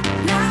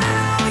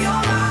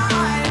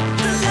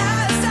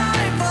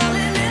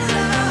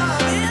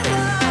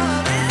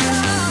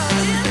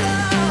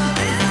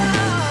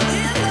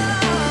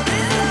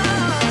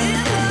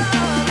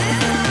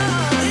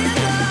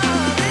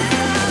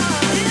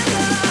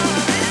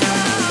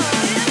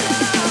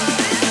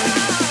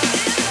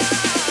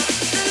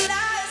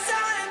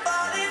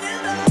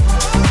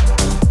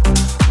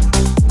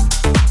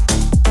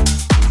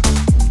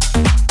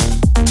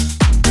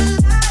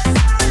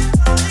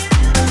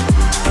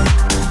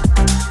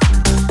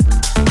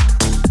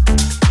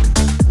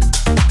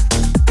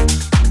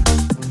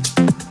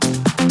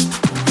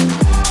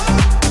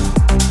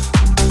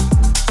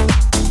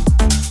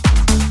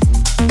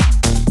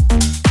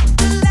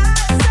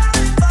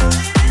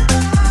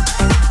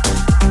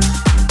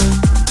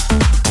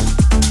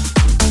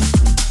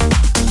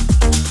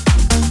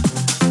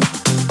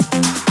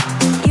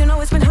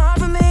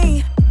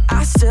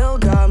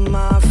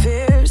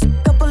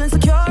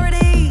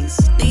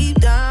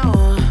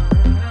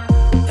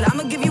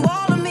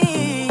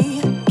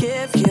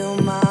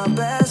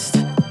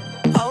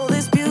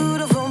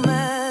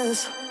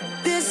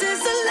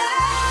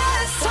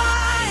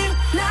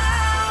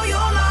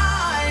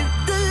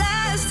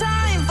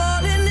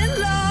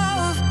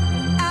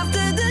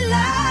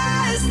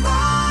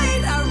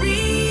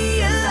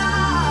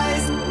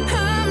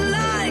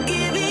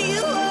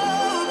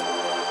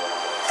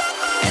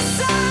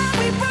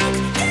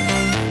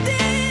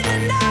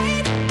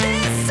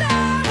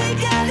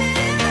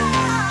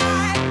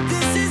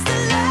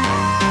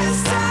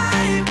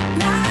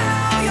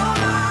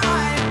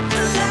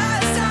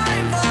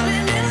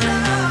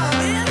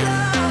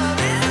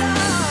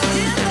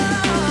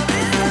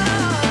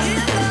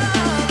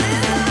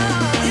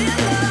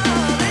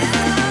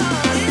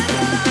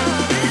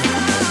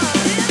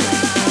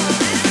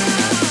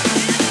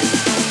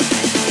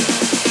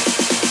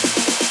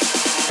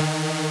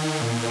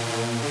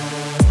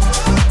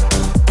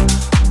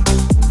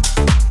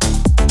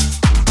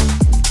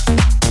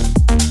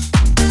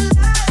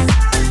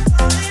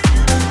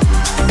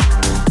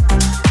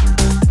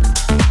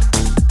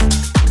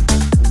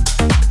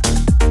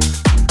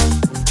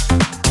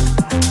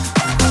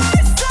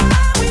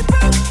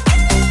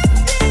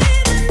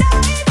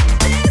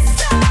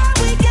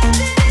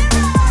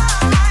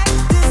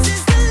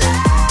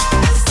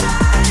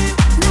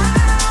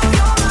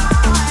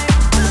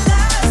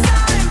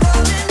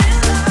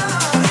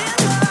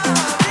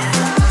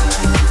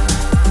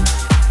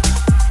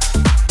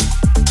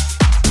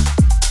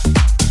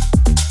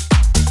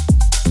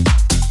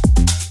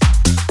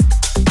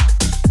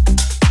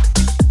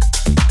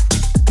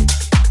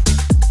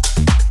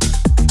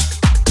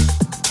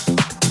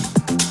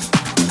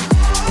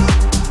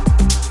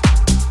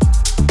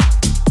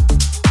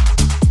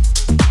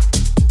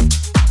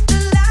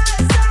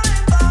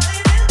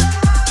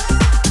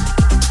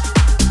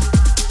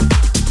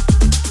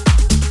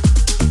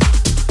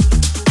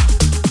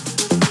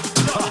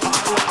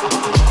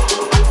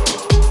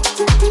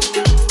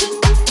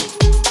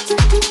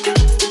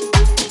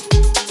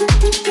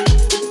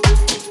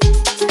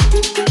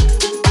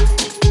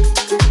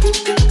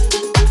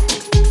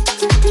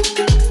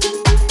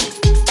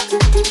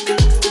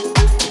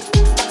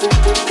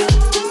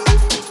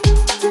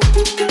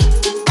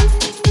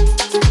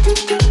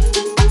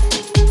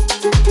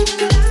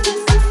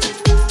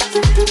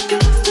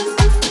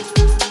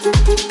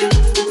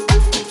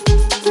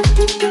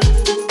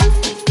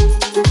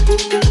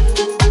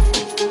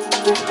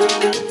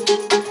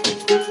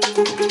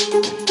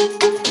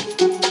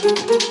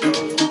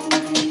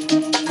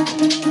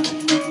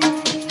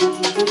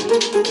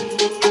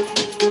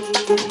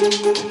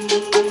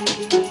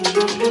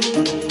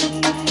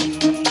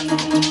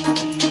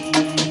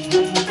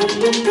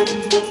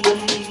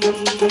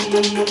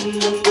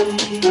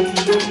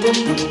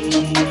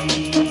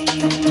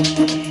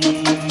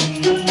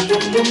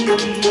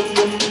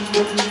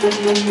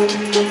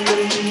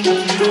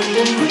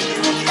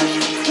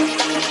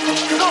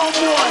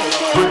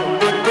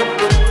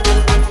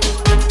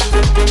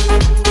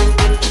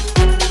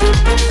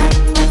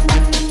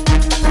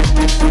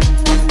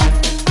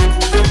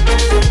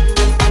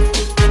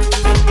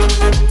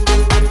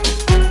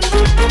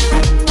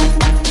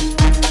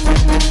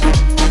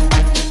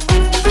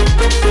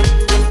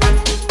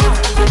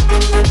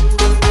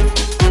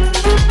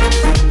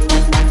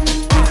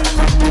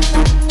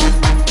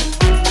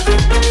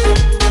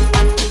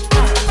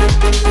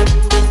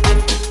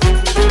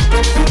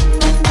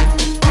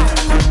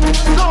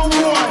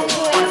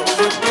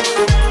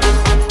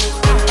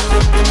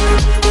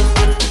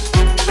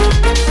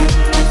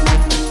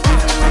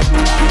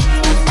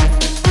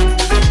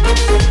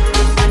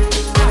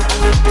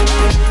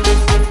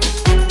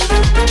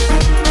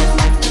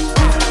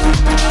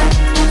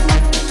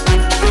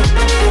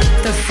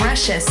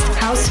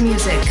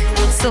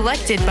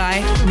Selected by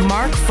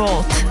Mark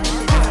Volt.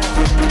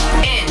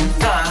 In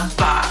the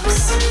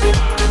Box.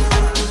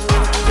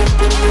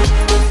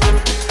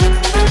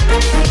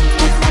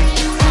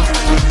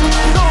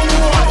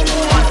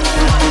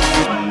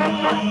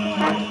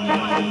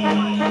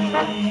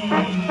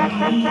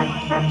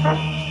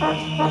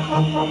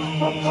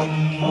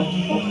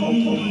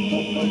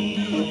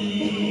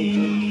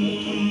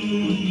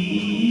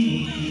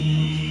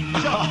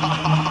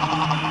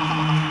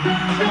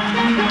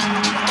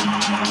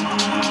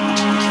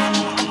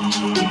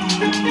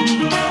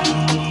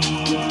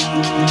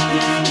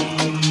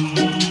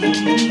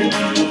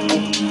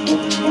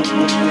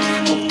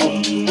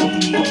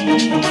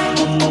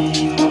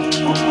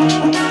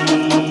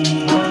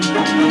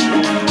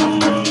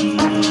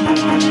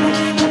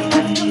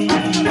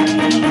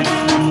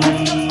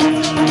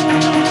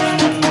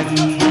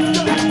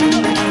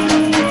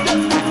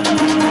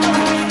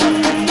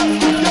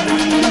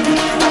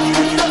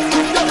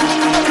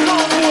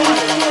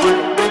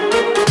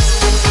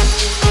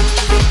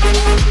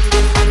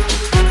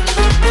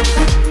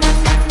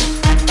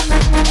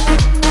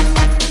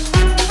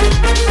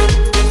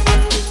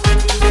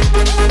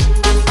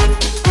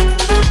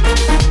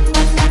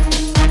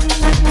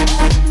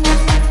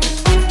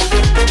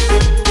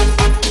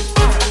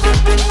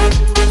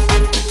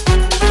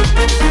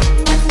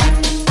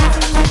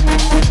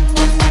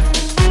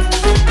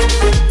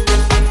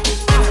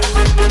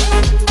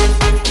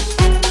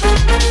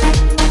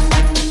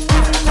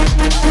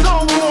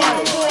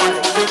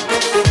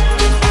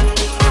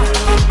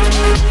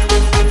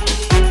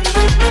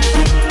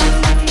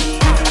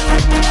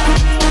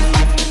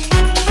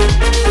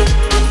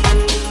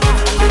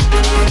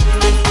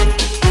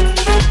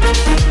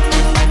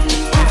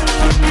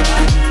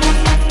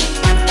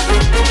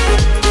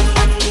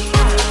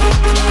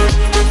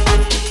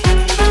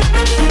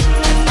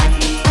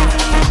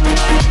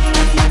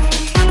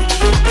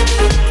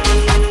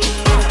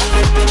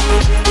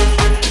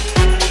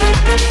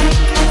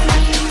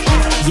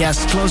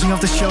 Closing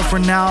off the show for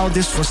now,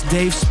 this was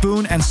Dave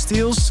Spoon and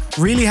Steels.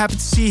 Really happy to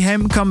see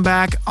him come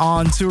back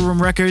on Toolroom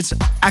Records.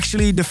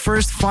 Actually, the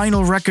first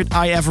vinyl record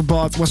I ever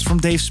bought was from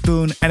Dave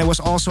Spoon, and it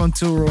was also on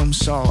Toolroom,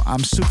 so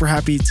I'm super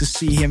happy to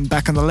see him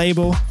back on the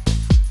label.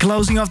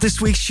 Closing off this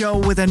week's show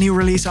with a new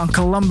release on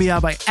Columbia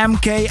by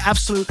MK,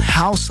 absolute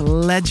house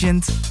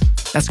legend.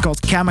 That's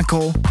called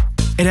Chemical.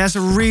 It has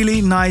a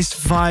really nice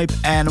vibe,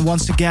 and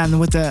once again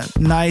with a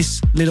nice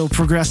little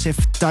progressive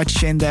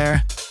touch in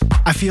there.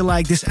 I feel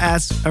like this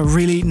adds a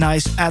really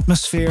nice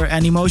atmosphere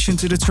and emotion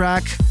to the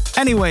track.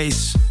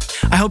 Anyways,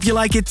 I hope you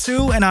like it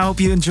too, and I hope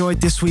you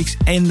enjoyed this week's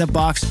In The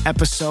Box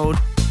episode.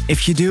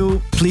 If you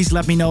do, please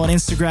let me know on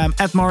Instagram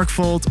at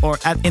MarkVolt or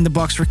at In The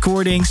Box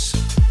Recordings.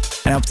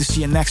 And I hope to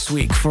see you next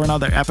week for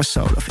another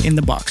episode of In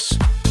The Box.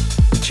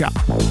 Ciao.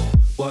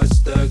 What's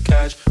the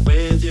catch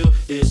with you?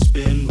 It's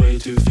been way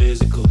too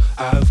physical.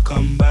 I've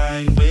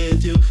combined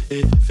with you.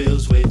 It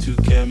feels way too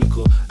chemical.